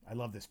I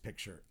love this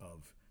picture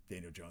of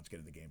Daniel Jones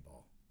getting the game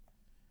ball.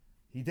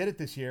 He did it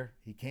this year.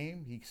 He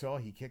came, he saw,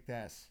 he kicked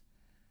ass.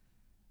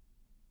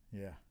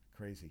 Yeah,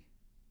 crazy.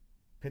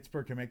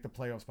 Pittsburgh can make the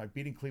playoffs by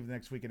beating Cleveland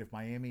next weekend if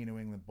Miami and New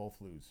England both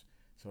lose.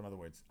 So in other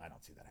words, I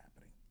don't see that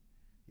happening.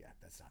 Yeah,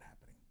 that's not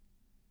happening.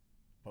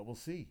 But we'll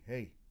see.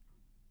 Hey.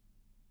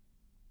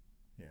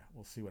 Yeah,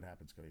 we'll see what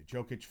happens.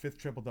 Jokic, 5th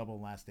triple-double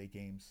in the last 8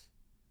 games.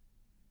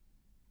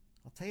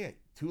 I'll tell you,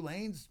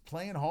 Tulane's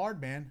playing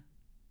hard, man.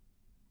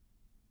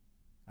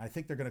 I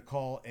think they're going to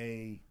call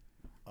a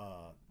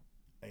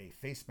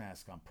face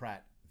mask on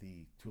Pratt,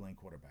 the Tulane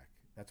quarterback.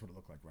 That's what it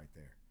looked like right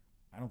there.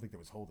 I don't think there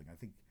was holding. I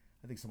think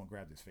someone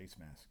grabbed his face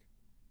mask.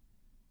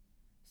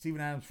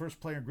 Steven Adams,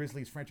 first player in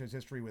Grizzlies franchise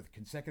history with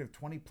consecutive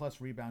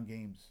 20-plus rebound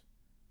games.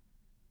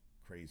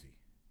 Crazy.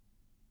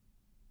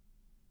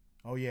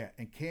 Oh, yeah,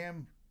 and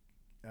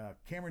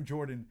Cameron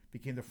Jordan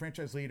became the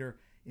franchise leader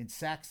in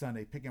sacks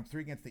Sunday, picking up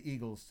 3 against the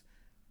Eagles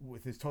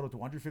with his total to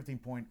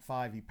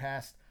 115.5. He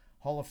passed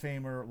Hall of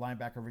Famer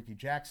linebacker Ricky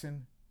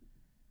Jackson,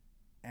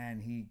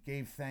 and he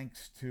gave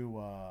thanks to,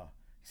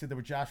 he said there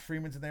were Josh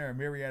Freeman's in there, a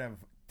myriad of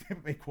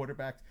Tampa Bay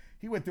quarterbacks.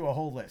 He went through a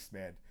whole list,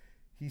 man.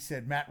 He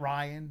said Matt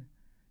Ryan,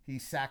 he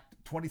sacked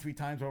 23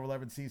 times over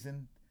 11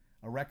 season,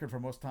 a record for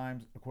most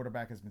times a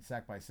quarterback has been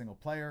sacked by a single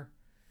player.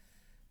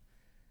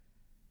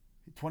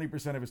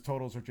 20% of his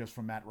totals are just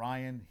from Matt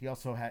Ryan. He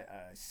also had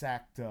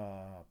sacked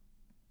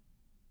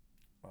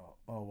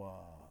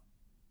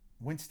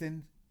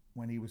Winston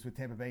when he was with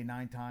Tampa Bay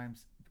 9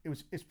 times.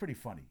 It's pretty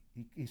funny.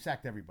 He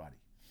sacked everybody.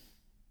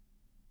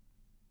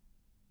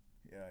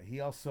 He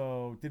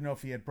also didn't know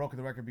if he had broken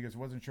the record because he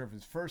wasn't sure if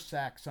his first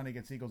sack Sunday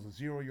against Eagles, a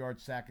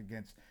 0-yard sack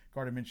against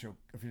Gardner Minshew,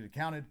 if it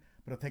counted,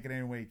 but he'll take it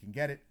any way he can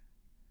get it.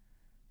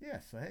 Yeah,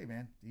 so hey,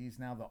 man, he's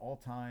now the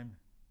all-time.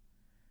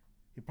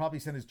 He probably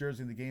sent his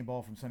jersey in the game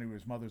ball from Sunday to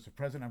his mother as a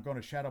present. I'm going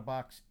to shadow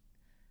box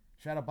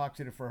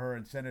it for her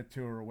and send it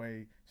her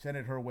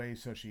way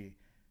so she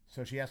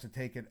has to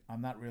take it.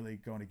 I'm not really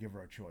going to give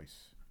her a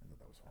choice. I thought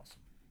that was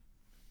awesome.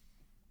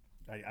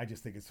 I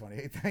just think it's funny.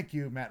 Hey, thank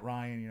you, Matt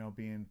Ryan,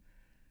 being...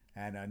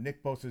 And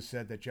Nick Bosa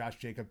said that Josh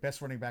Jacob,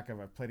 best running back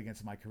I've played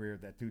against in my career.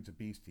 That dude's a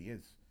beast. He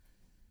is.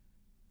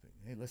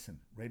 Hey, listen,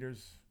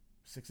 Raiders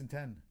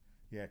 6-10.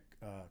 Yeah,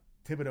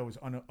 Thibodeau was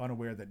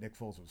unaware that Nick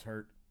Foles was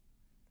hurt.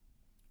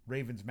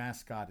 Ravens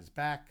mascot is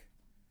back.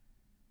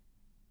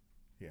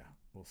 Yeah,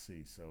 we'll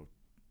see. So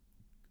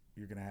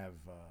you're going to have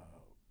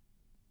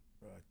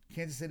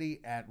Kansas City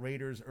at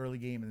Raiders early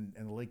game,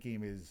 and the late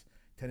game is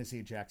Tennessee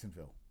at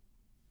Jacksonville.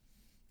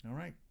 All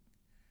right.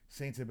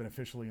 Saints have been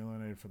officially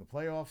eliminated from the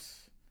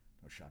playoffs.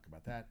 No shock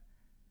about that.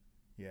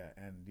 Yeah,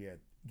 and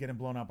getting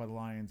blown out by the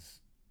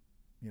Lions.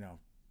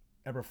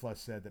 Eberflus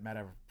said that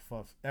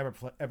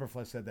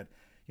Eberflus said that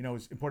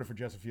it's important for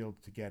Justin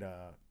Fields to get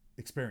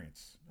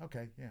experience.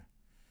 Okay, yeah.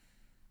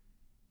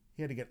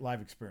 He had to get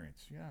live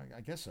experience. Yeah,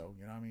 I guess so.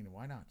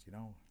 Why not?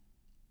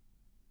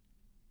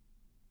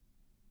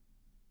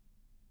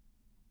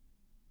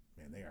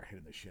 Man, they are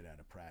hitting the shit out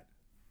of Pratt.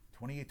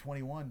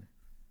 28-21.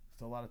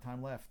 Still a lot of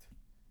time left.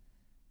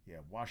 Yeah,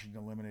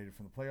 Washington eliminated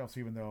from the playoffs,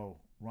 even though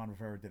Ron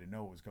Rivera didn't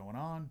know what was going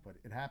on, but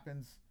it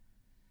happens.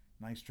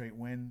 9th straight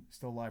win.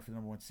 Still alive for the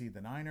number 1 seed,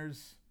 the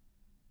Niners.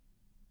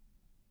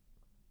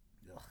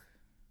 Ugh.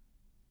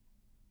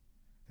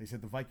 They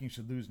said the Vikings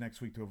should lose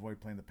next week to avoid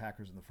playing the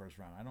Packers in the first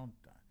round.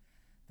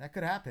 That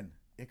could happen.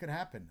 It could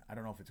happen. I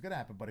don't know if it's going to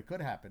happen, but it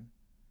could happen.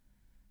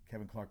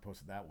 Kevin Clark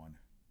posted that one.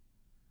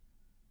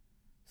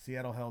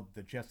 Seattle held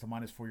the Jets to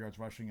 -4 yards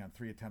rushing on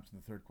 3 attempts in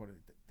the third quarter.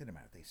 It didn't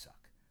matter. They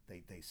suck.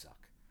 They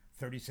suck.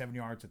 37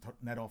 yards of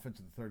net offense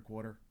in the third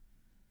quarter.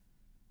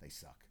 They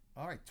suck.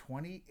 All right,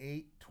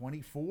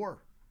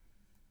 28-24.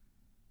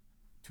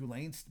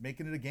 Tulane's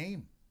making it a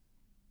game.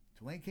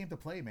 Tulane came to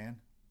play,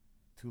 man.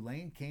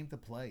 Tulane came to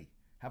play.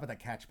 How about that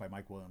catch by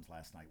Mike Williams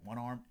last night? One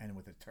arm and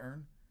with a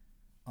turn.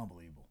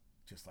 Unbelievable.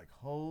 Just like,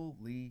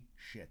 holy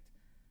shit.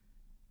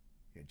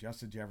 Yeah,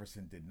 Justin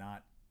Jefferson did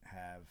not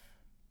have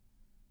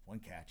one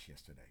catch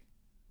yesterday.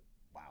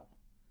 Wow.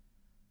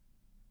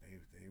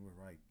 They were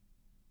right.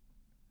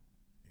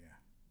 Yeah,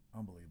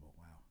 unbelievable.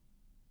 Wow.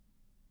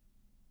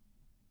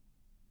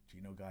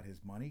 Geno got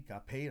his money,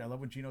 got paid. I love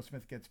when Geno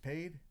Smith gets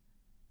paid.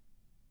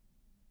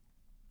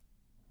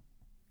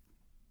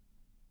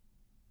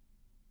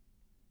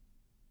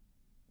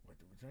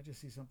 Did I just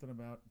see something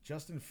about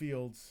Justin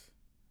Fields?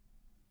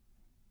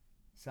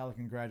 Saleh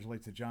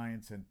congratulates the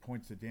Giants and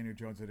points to Daniel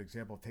Jones as an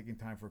example of taking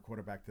time for a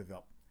quarterback to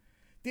develop.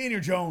 Daniel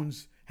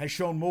Jones has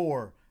shown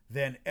more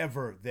than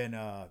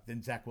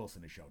Zach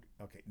Wilson has showed.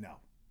 Okay,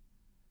 no,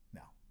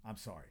 I'm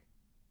sorry.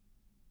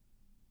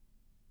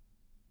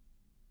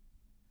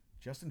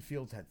 Justin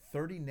Fields had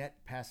 30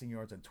 net passing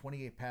yards on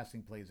 28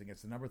 passing plays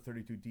against the number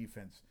 32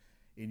 defense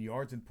in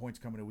yards and points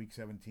coming to Week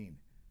 17.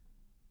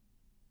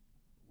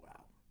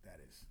 Wow,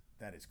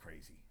 that is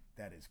crazy.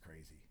 That is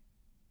crazy.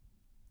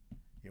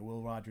 Yeah,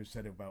 Will Rogers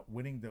said about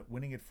winning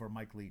it for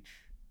Mike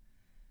Leach.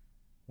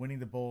 Winning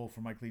the bowl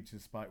for Mike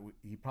Leach's spot,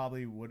 he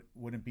probably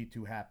wouldn't be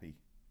too happy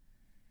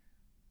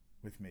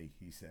with me,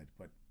 he said.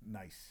 But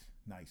nice.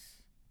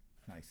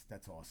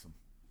 That's awesome.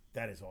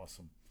 That is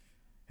awesome.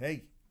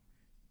 Hey,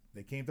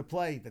 they came to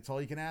play. That's all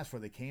you can ask for.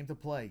 They came to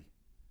play.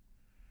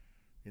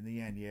 In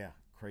the end, yeah,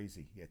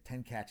 crazy. Yeah,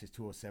 10 catches,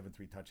 207,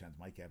 3 touchdowns.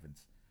 Mike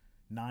Evans.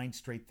 9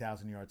 straight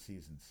 1,000-yard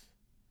seasons.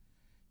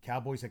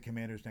 Cowboys at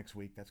Commanders next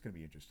week. That's going to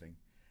be interesting.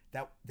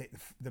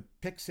 The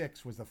pick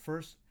six was the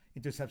first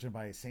interception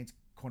by a Saints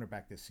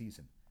cornerback this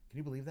season. Can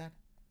you believe that?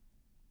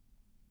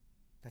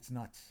 That's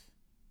nuts.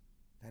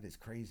 That is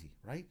crazy,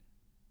 right?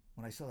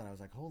 When I saw that, I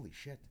was like, holy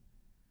shit.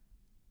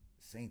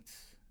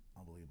 Saints,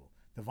 unbelievable.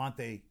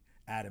 Devontae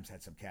Adams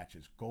had some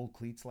catches. Gold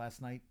cleats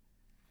last night.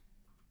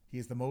 He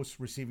is the most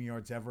receiving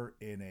yards ever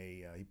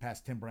he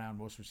passed Tim Brown,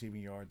 most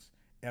receiving yards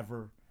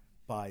ever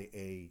by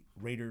a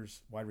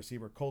Raiders wide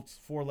receiver. Colts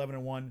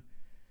 4-11-1.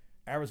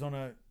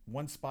 Arizona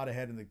 1 spot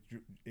ahead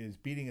is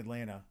beating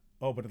Atlanta.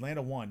 Oh, but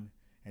Atlanta won,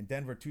 and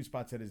Denver 2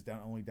 spots ahead is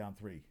only down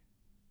 3.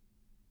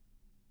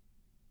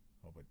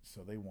 Oh, but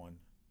so they won.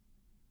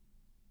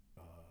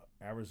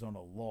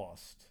 Arizona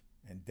lost,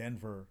 and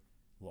Denver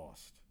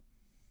lost.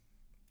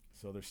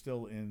 So they're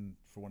still in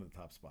for one of the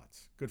top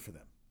spots. Good for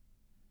them.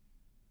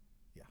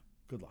 Yeah,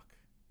 good luck.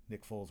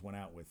 Nick Foles went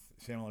out with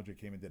Samuel Elliott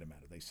came and didn't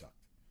matter. They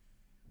sucked.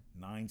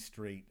 9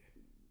 straight.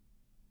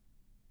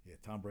 Yeah,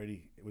 Tom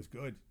Brady. It was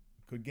good.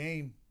 Good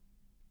game.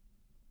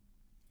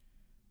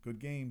 Good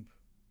game.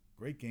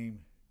 Great game.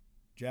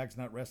 Jags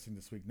not resting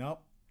this week.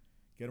 Nope.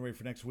 Getting ready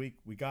for next week.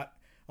 We got...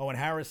 Oh, and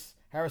Harris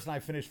and I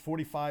finished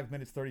 45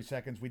 minutes, 30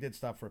 seconds. We did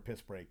stop for a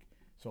piss break.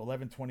 So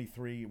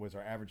 11:23 was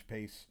our average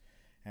pace.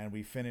 And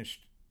we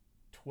finished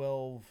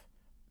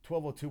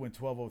 12:02 and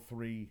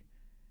 12:03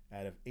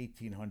 out of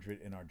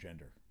 1,800 in our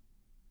gender.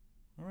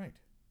 All right.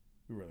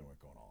 We really weren't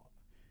going all out.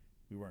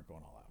 We weren't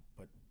going all out.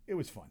 But it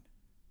was fun.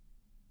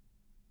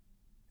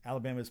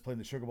 Alabama has played in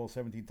the Sugar Bowl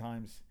 17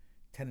 times.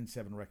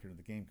 10-7 record in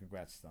the game.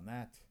 Congrats on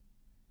that.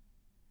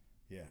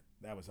 Yeah,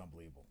 that was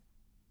unbelievable.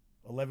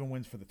 11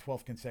 wins for the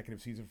 12th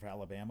consecutive season for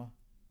Alabama.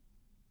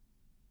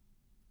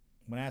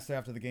 When asked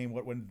after the game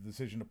what went into the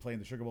decision to play in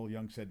the Sugar Bowl,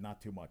 Young said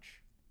not too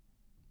much.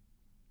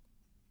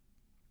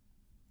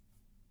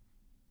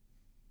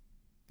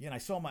 Yeah, and I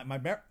saw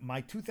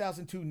my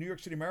 2002 New York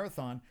City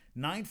Marathon,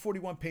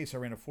 9:41 pace. I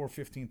ran a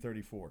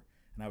 4:15:34,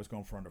 and I was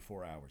going for under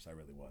 4 hours. I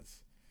really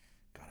was.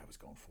 God, I was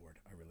going for it.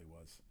 I really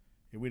was.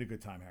 Yeah, we had a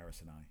good time,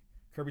 Harris and I.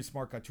 Kirby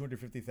Smart got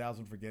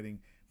 $250,000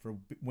 for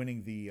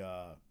winning the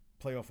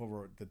playoff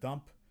over the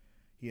Dump.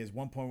 He has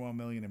 $1.1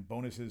 million in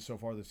bonuses so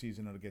far this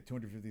season. He'll get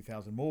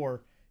 $250,000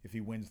 more if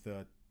he wins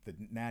the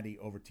Natty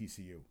over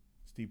TCU.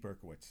 Steve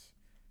Berkowitz.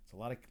 It's a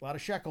lot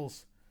of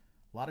shekels,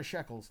 a lot of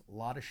shekels, a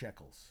lot of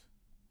shekels.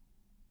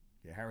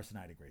 Yeah, Harris and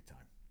I had a great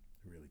time.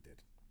 We really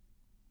did.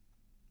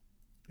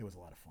 It was a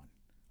lot of fun.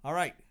 All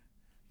right.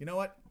 You know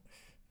what?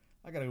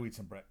 I got to go eat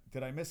some bread.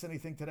 Did I miss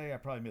anything today? I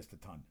probably missed a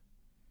ton.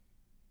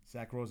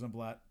 Zach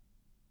Rosenblatt,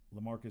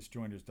 LaMarcus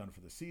Joyner's done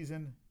for the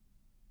season.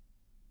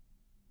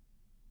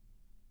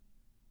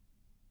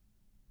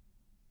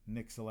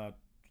 Knicks allowed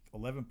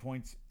 11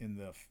 points in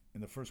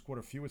the first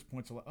quarter. Fewest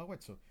points allowed. Oh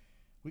wait, so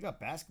we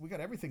got we got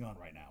everything on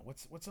right now.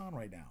 What's on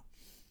right now?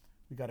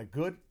 We got a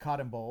good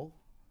Cotton Bowl.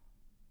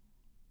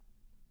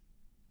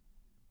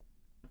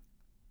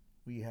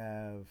 We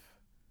have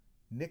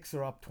Knicks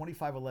are up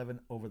 25-11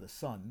 over the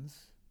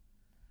Suns.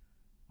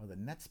 Or the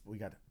Nets. We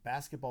got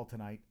basketball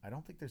tonight. I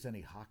don't think there's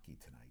any hockey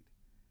tonight.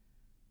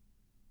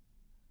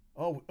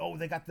 Oh,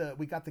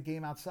 we got the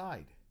game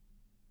outside.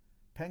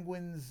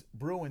 Penguins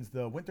Bruins,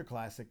 the Winter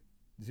Classic,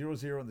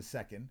 0-0 in the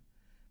second.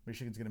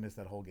 Michigan's going to miss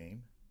that whole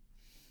game.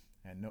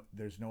 And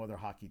there's no other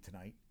hockey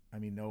tonight. I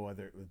mean, no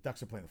other. The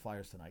Ducks are playing the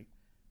Flyers tonight.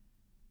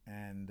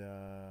 And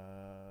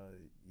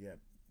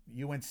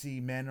UNC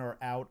men are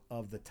out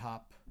of the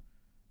top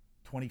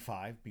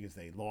 25 because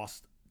they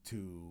lost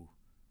to,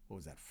 what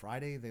was that,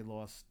 Friday? They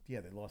lost.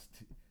 Yeah, they lost.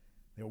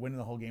 They were winning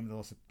the whole game. They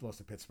lost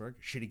to Pittsburgh.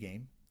 Shitty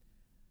game.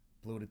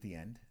 Blew it at the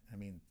end. I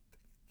mean,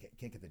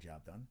 can't get the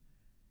job done.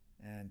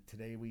 And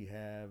today we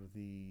have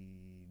the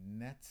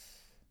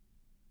Nets.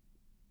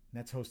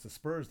 Nets host the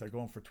Spurs. They're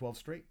going for 12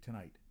 straight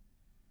tonight.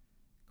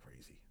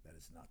 Crazy. That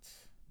is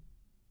nuts.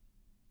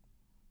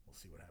 We'll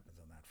see what happens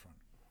on that front.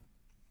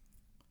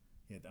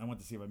 Yeah, I want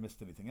to see if I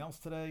missed anything else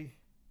today.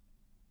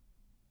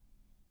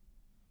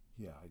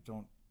 Yeah, I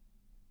don't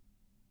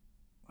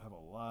have a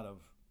lot of...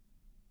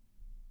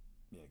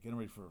 Yeah, getting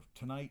ready for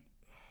tonight.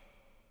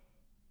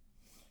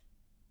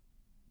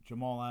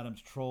 Jamal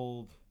Adams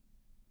trolled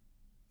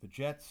the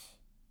Jets.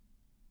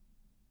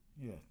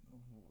 Yeah,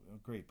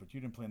 great, but you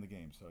didn't play in the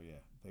game, so yeah.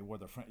 They wore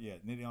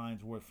Nittany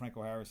Lions wore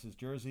Franco Harris's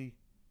jersey.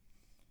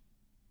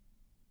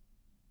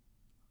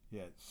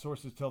 Yeah,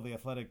 sources tell The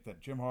Athletic that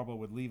Jim Harbaugh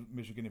would leave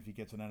Michigan if he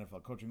gets an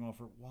NFL coaching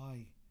offer.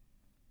 Why?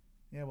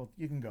 Yeah, well,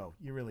 you can go.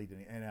 You really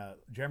didn't. And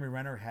Jeremy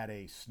Renner had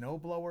a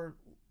snowblower.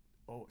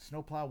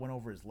 Snowplow went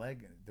over his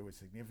leg, and there was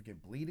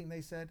significant bleeding,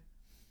 they said.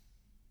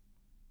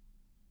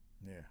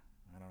 Yeah,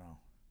 I don't know.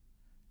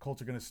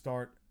 Colts are going to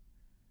start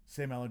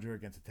Sam Ehlinger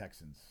against the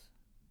Texans.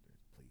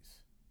 Please,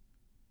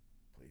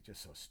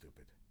 just so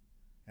stupid.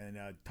 And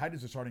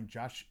Titans are starting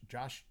Josh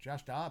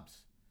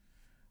Dobbs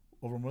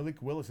over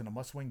Malik Willis in a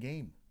must-win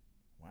game.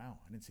 Wow,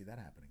 I didn't see that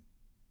happening.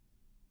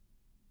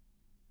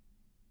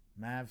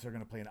 Mavs are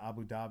going to play in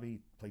Abu Dhabi,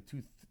 play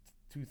two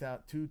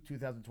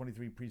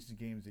 2023 preseason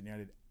games in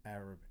United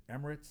Arab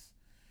Emirates.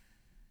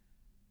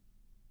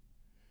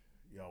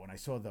 When I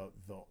saw the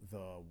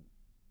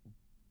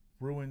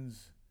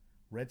Bruins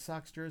Red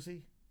Sox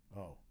jersey,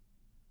 they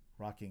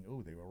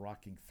were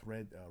rocking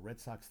Red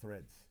Sox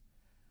threads.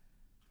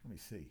 Let me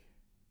see.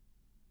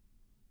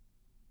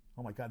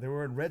 Oh my God, they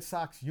were in Red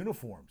Sox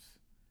uniforms.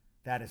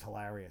 That is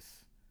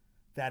hilarious.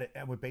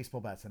 And with baseball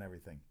bats and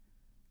everything.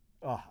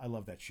 Oh, I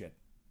love that shit.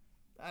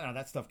 I don't know,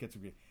 that stuff gets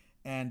me.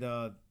 And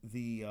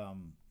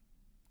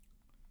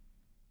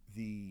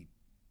they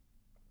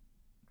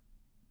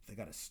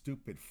got a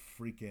stupid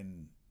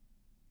freaking.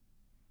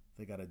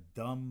 They got a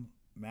dumb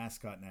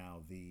mascot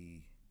now.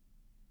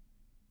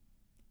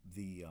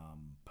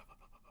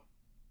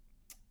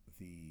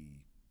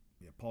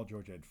 Paul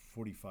George had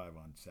 45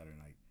 on Saturday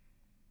night.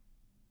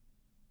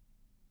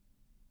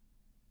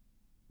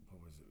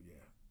 What was it?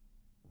 Yeah,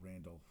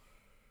 Randall.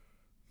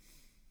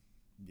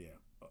 Yeah,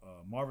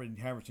 Marvin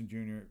Harrison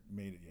Jr.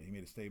 made it. Yeah, he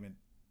made a statement.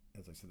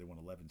 As I said, they won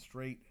 11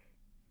 straight.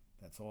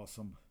 That's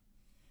awesome.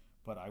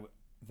 But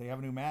they have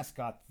a new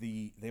mascot.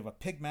 They have a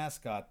pig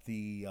mascot.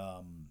 The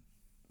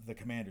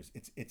Commanders.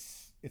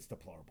 It's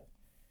deplorable.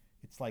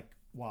 It's like,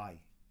 why?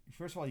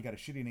 First of all, you got a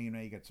shitty name now.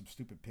 You got some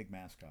stupid pig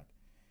mascot,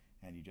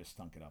 and you just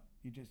stunk it up.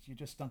 You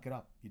just stunk it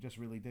up. You just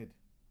really did.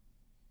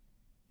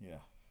 Yeah,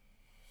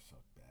 so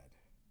bad.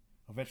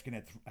 Ovechkin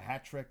had a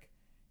hat trick.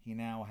 He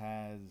now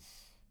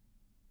has.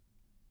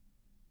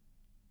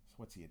 So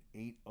what's he at?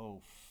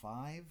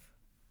 805.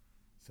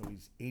 So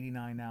he's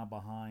 89 now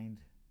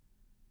behind.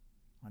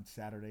 On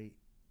Saturday,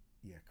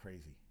 yeah,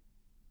 crazy.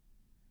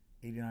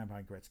 89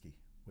 behind Gretzky,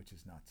 which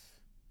is nuts.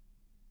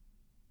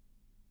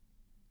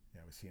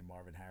 Yeah, I was seeing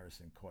Marvin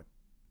Harrison caught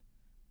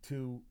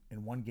 2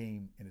 in one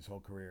game in his whole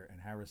career,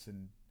 and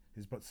Harrison,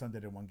 his son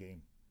did it in one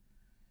game.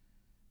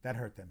 That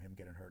hurt him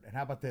getting hurt. And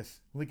how about this?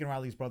 Lincoln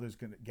Riley's brother's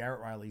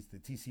Garrett Riley's the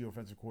TCU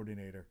offensive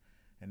coordinator,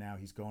 and now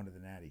he's going to the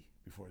Natty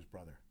before his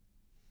brother.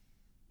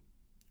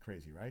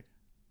 Crazy, right?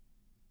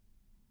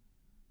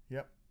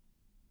 Yep.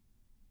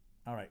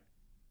 All right.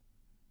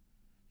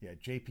 Yeah,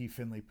 J.P.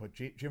 Finley put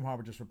Jim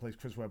Harbaugh just replaced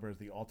Chris Webber as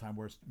the all-time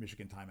worst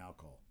Michigan timeout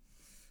call.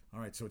 All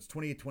right, so it's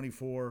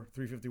 28-24,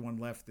 3:51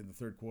 left in the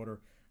third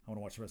quarter. I want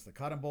to watch the rest of the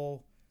Cotton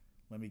Bowl.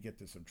 Let me get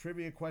to some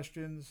trivia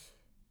questions.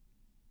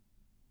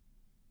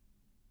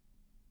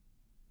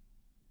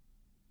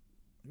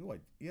 Ooh,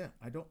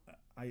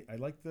 I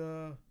like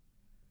the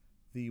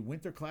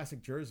Winter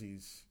Classic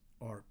jerseys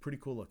are pretty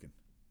cool looking.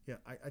 Yeah,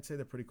 I'd say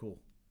they're pretty cool.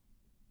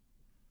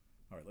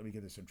 All right, let me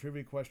get to some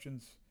trivia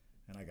questions,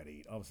 and I got to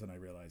eat. All of a sudden, I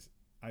realize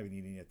I haven't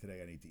eaten yet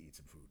today. I need to eat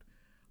some food.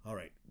 All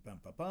right. No,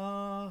 that's not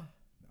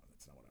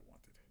what I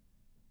wanted.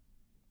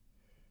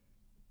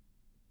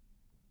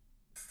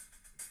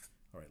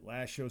 All right,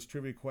 last show's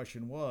trivia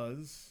question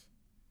was,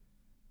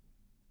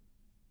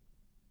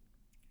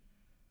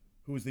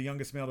 who was the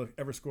youngest male to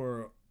ever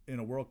score in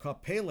a World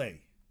Cup? Pele.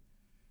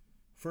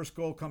 First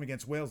goal coming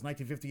against Wales,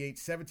 1958,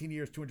 17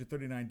 years,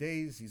 239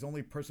 days. He's the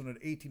only person at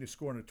 18 to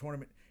score in a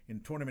tournament in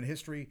tournament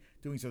history,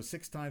 doing so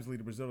 6 times,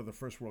 leading Brazil to the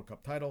first World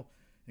Cup title,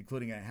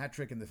 including a hat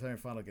trick in the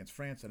semifinal against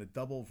France and a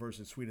double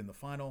versus Sweden in the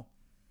final.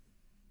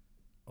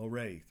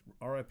 O'Reilly,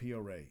 R.I.P.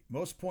 O'Reilly.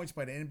 Most points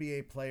by an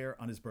NBA player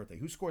on his birthday.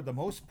 Who scored the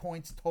most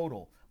points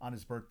total on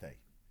his birthday?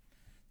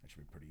 That should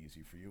be pretty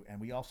easy for you.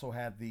 And we also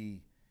had the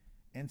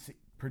NC.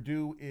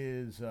 Purdue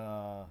is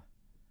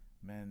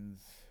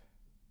men's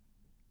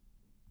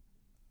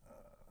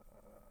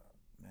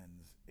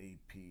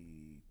AP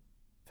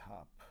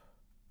top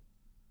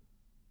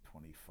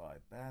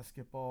 25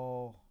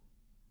 basketball.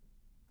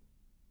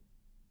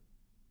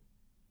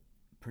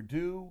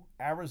 Purdue,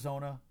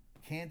 Arizona,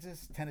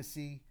 Kansas,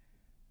 Tennessee,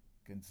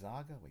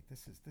 Gonzaga. Wait,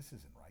 this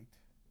isn't right.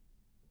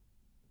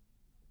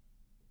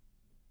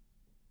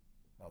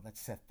 Oh,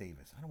 that's Seth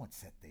Davis. I don't know what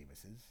Seth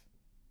Davis is.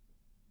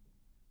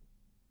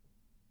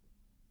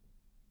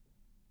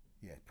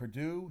 Yeah,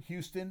 Purdue,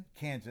 Houston,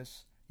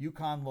 Kansas.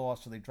 UConn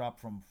lost, so they dropped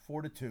from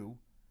 4-2.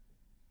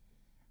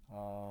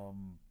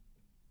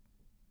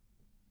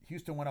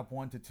 Houston went up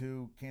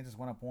 1-2. Kansas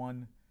went up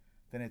 1.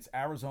 Then it's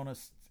Arizona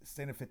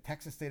staying at 5th.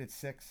 Texas stayed at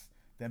 6th.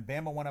 Then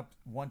Bama went up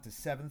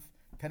 1-7th.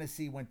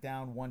 Tennessee went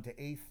down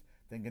 1-8th.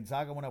 Then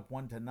Gonzaga went up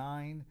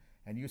 1-9,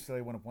 and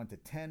UCLA went up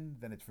 1-10.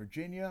 Then it's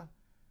Virginia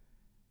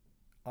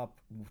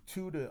up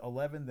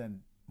 2-11.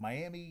 Then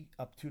Miami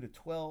up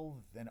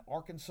 2-12. Then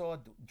Arkansas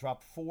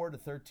dropped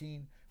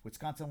 4-13.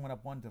 Wisconsin went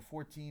up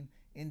 1-14.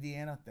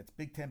 Indiana, that's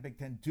Big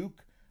Ten.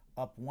 Duke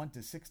up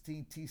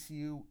 1-16.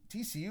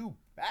 TCU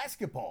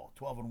basketball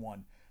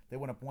 12-1. They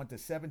went up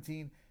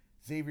 1-17.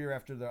 Xavier,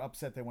 after their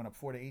upset, they went up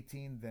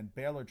 4-18. Then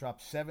Baylor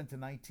dropped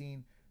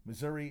 7-19.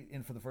 Missouri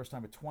in for the first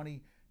time at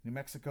 20. New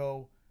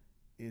Mexico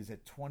is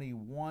at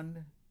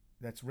 21.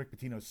 That's Rick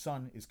Pitino's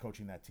son is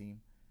coaching that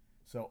team.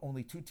 So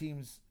only 2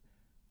 teams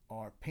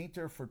are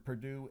Painter for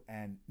Purdue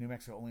and New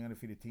Mexico, only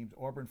undefeated teams.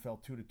 Auburn fell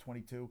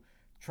 2-22.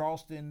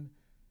 Charleston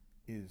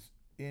is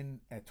in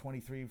at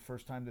 23,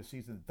 first time this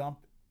season. The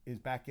Dump is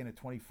back in at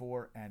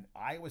 24, and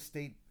Iowa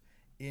State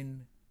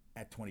in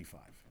at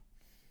 25.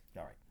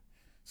 All right.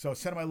 So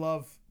send my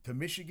love to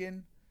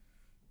Michigan.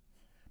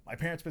 My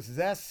parents, Mrs.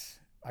 S.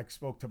 I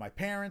spoke to my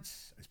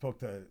parents. I spoke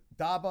to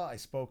Daba. I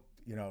spoke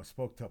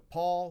to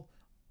Paul.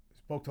 I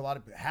spoke to a lot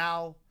of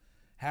Hal.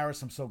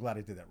 Harris, I'm so glad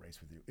I did that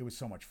race with you. It was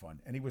so much fun.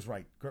 And he was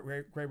right.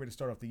 Great way to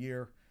start off the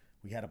year.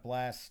 We had a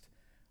blast.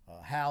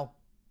 Hal,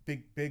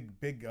 big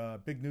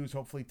news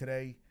hopefully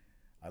today.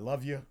 I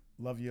love you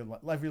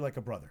like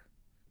a brother.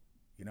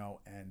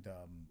 And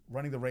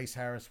running the race,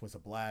 Harris, was a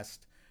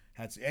blast.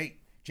 Hey,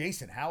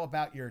 Jason, how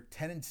about your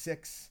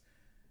 10-6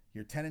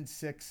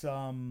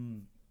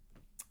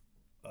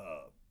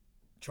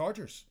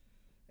 Chargers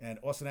and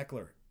Austin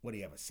Eckler? What do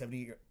you have?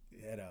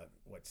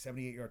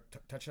 78-yard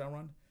touchdown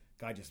run?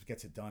 Guy just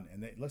gets it done.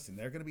 And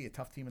they're going to be a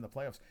tough team in the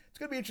playoffs. It's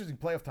going to be interesting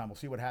playoff time. We'll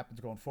see what happens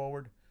going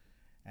forward.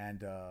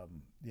 And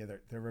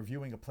they're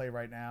reviewing a play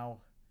right now.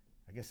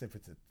 I guess if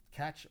it's a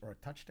catch or a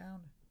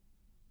touchdown.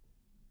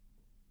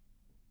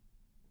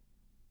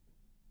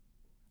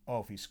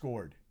 Oh, if he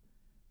scored.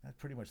 That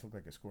pretty much looked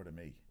like a score to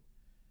me.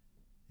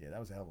 Yeah, that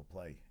was a hell of a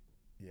play.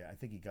 Yeah, I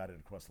think he got it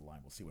across the line.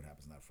 We'll see what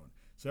happens on that front.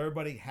 So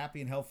everybody,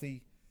 happy and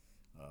healthy.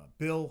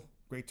 Bill,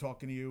 great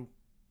talking to you.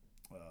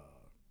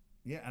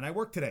 And I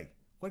work today.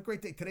 What a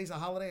great day. Today's a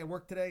holiday. I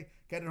work today.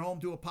 Get at home,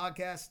 do a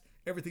podcast.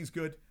 Everything's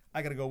good.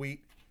 I got to go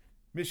eat.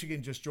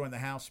 Michigan just joined the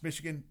house.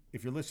 Michigan,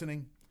 if you're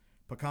listening,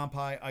 pecan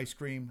pie, ice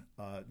cream,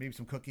 maybe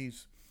some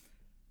cookies.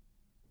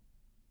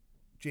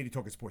 JD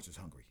Talking Sports is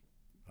hungry.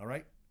 All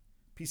right?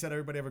 Peace out,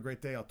 everybody. Have a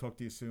great day. I'll talk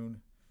to you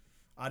soon.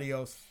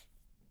 Adios.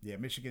 Yeah,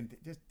 Michigan.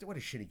 Just what a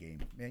shitty game,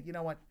 man. You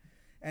know what?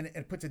 And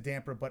it puts a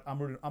damper. But I'm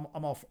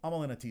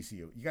all in on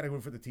TCU. You got to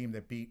root for the team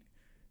that beat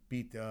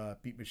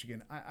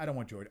Michigan. I don't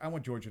want Georgia. I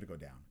want Georgia to go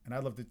down. And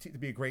I'd love to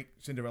be a great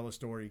Cinderella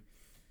story.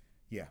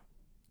 Yeah,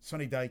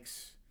 Sonny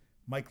Dykes,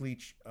 Mike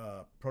Leach,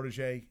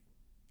 protege.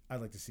 I'd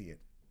like to see it.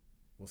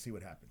 We'll see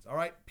what happens. All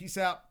right. Peace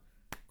out.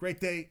 Great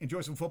day.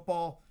 Enjoy some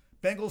football.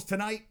 Bengals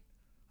tonight.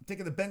 I'm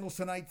taking the Bengals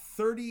tonight,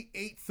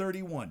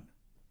 38-31.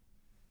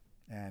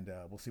 And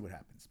we'll see what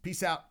happens.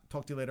 Peace out.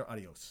 Talk to you later.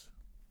 Adios.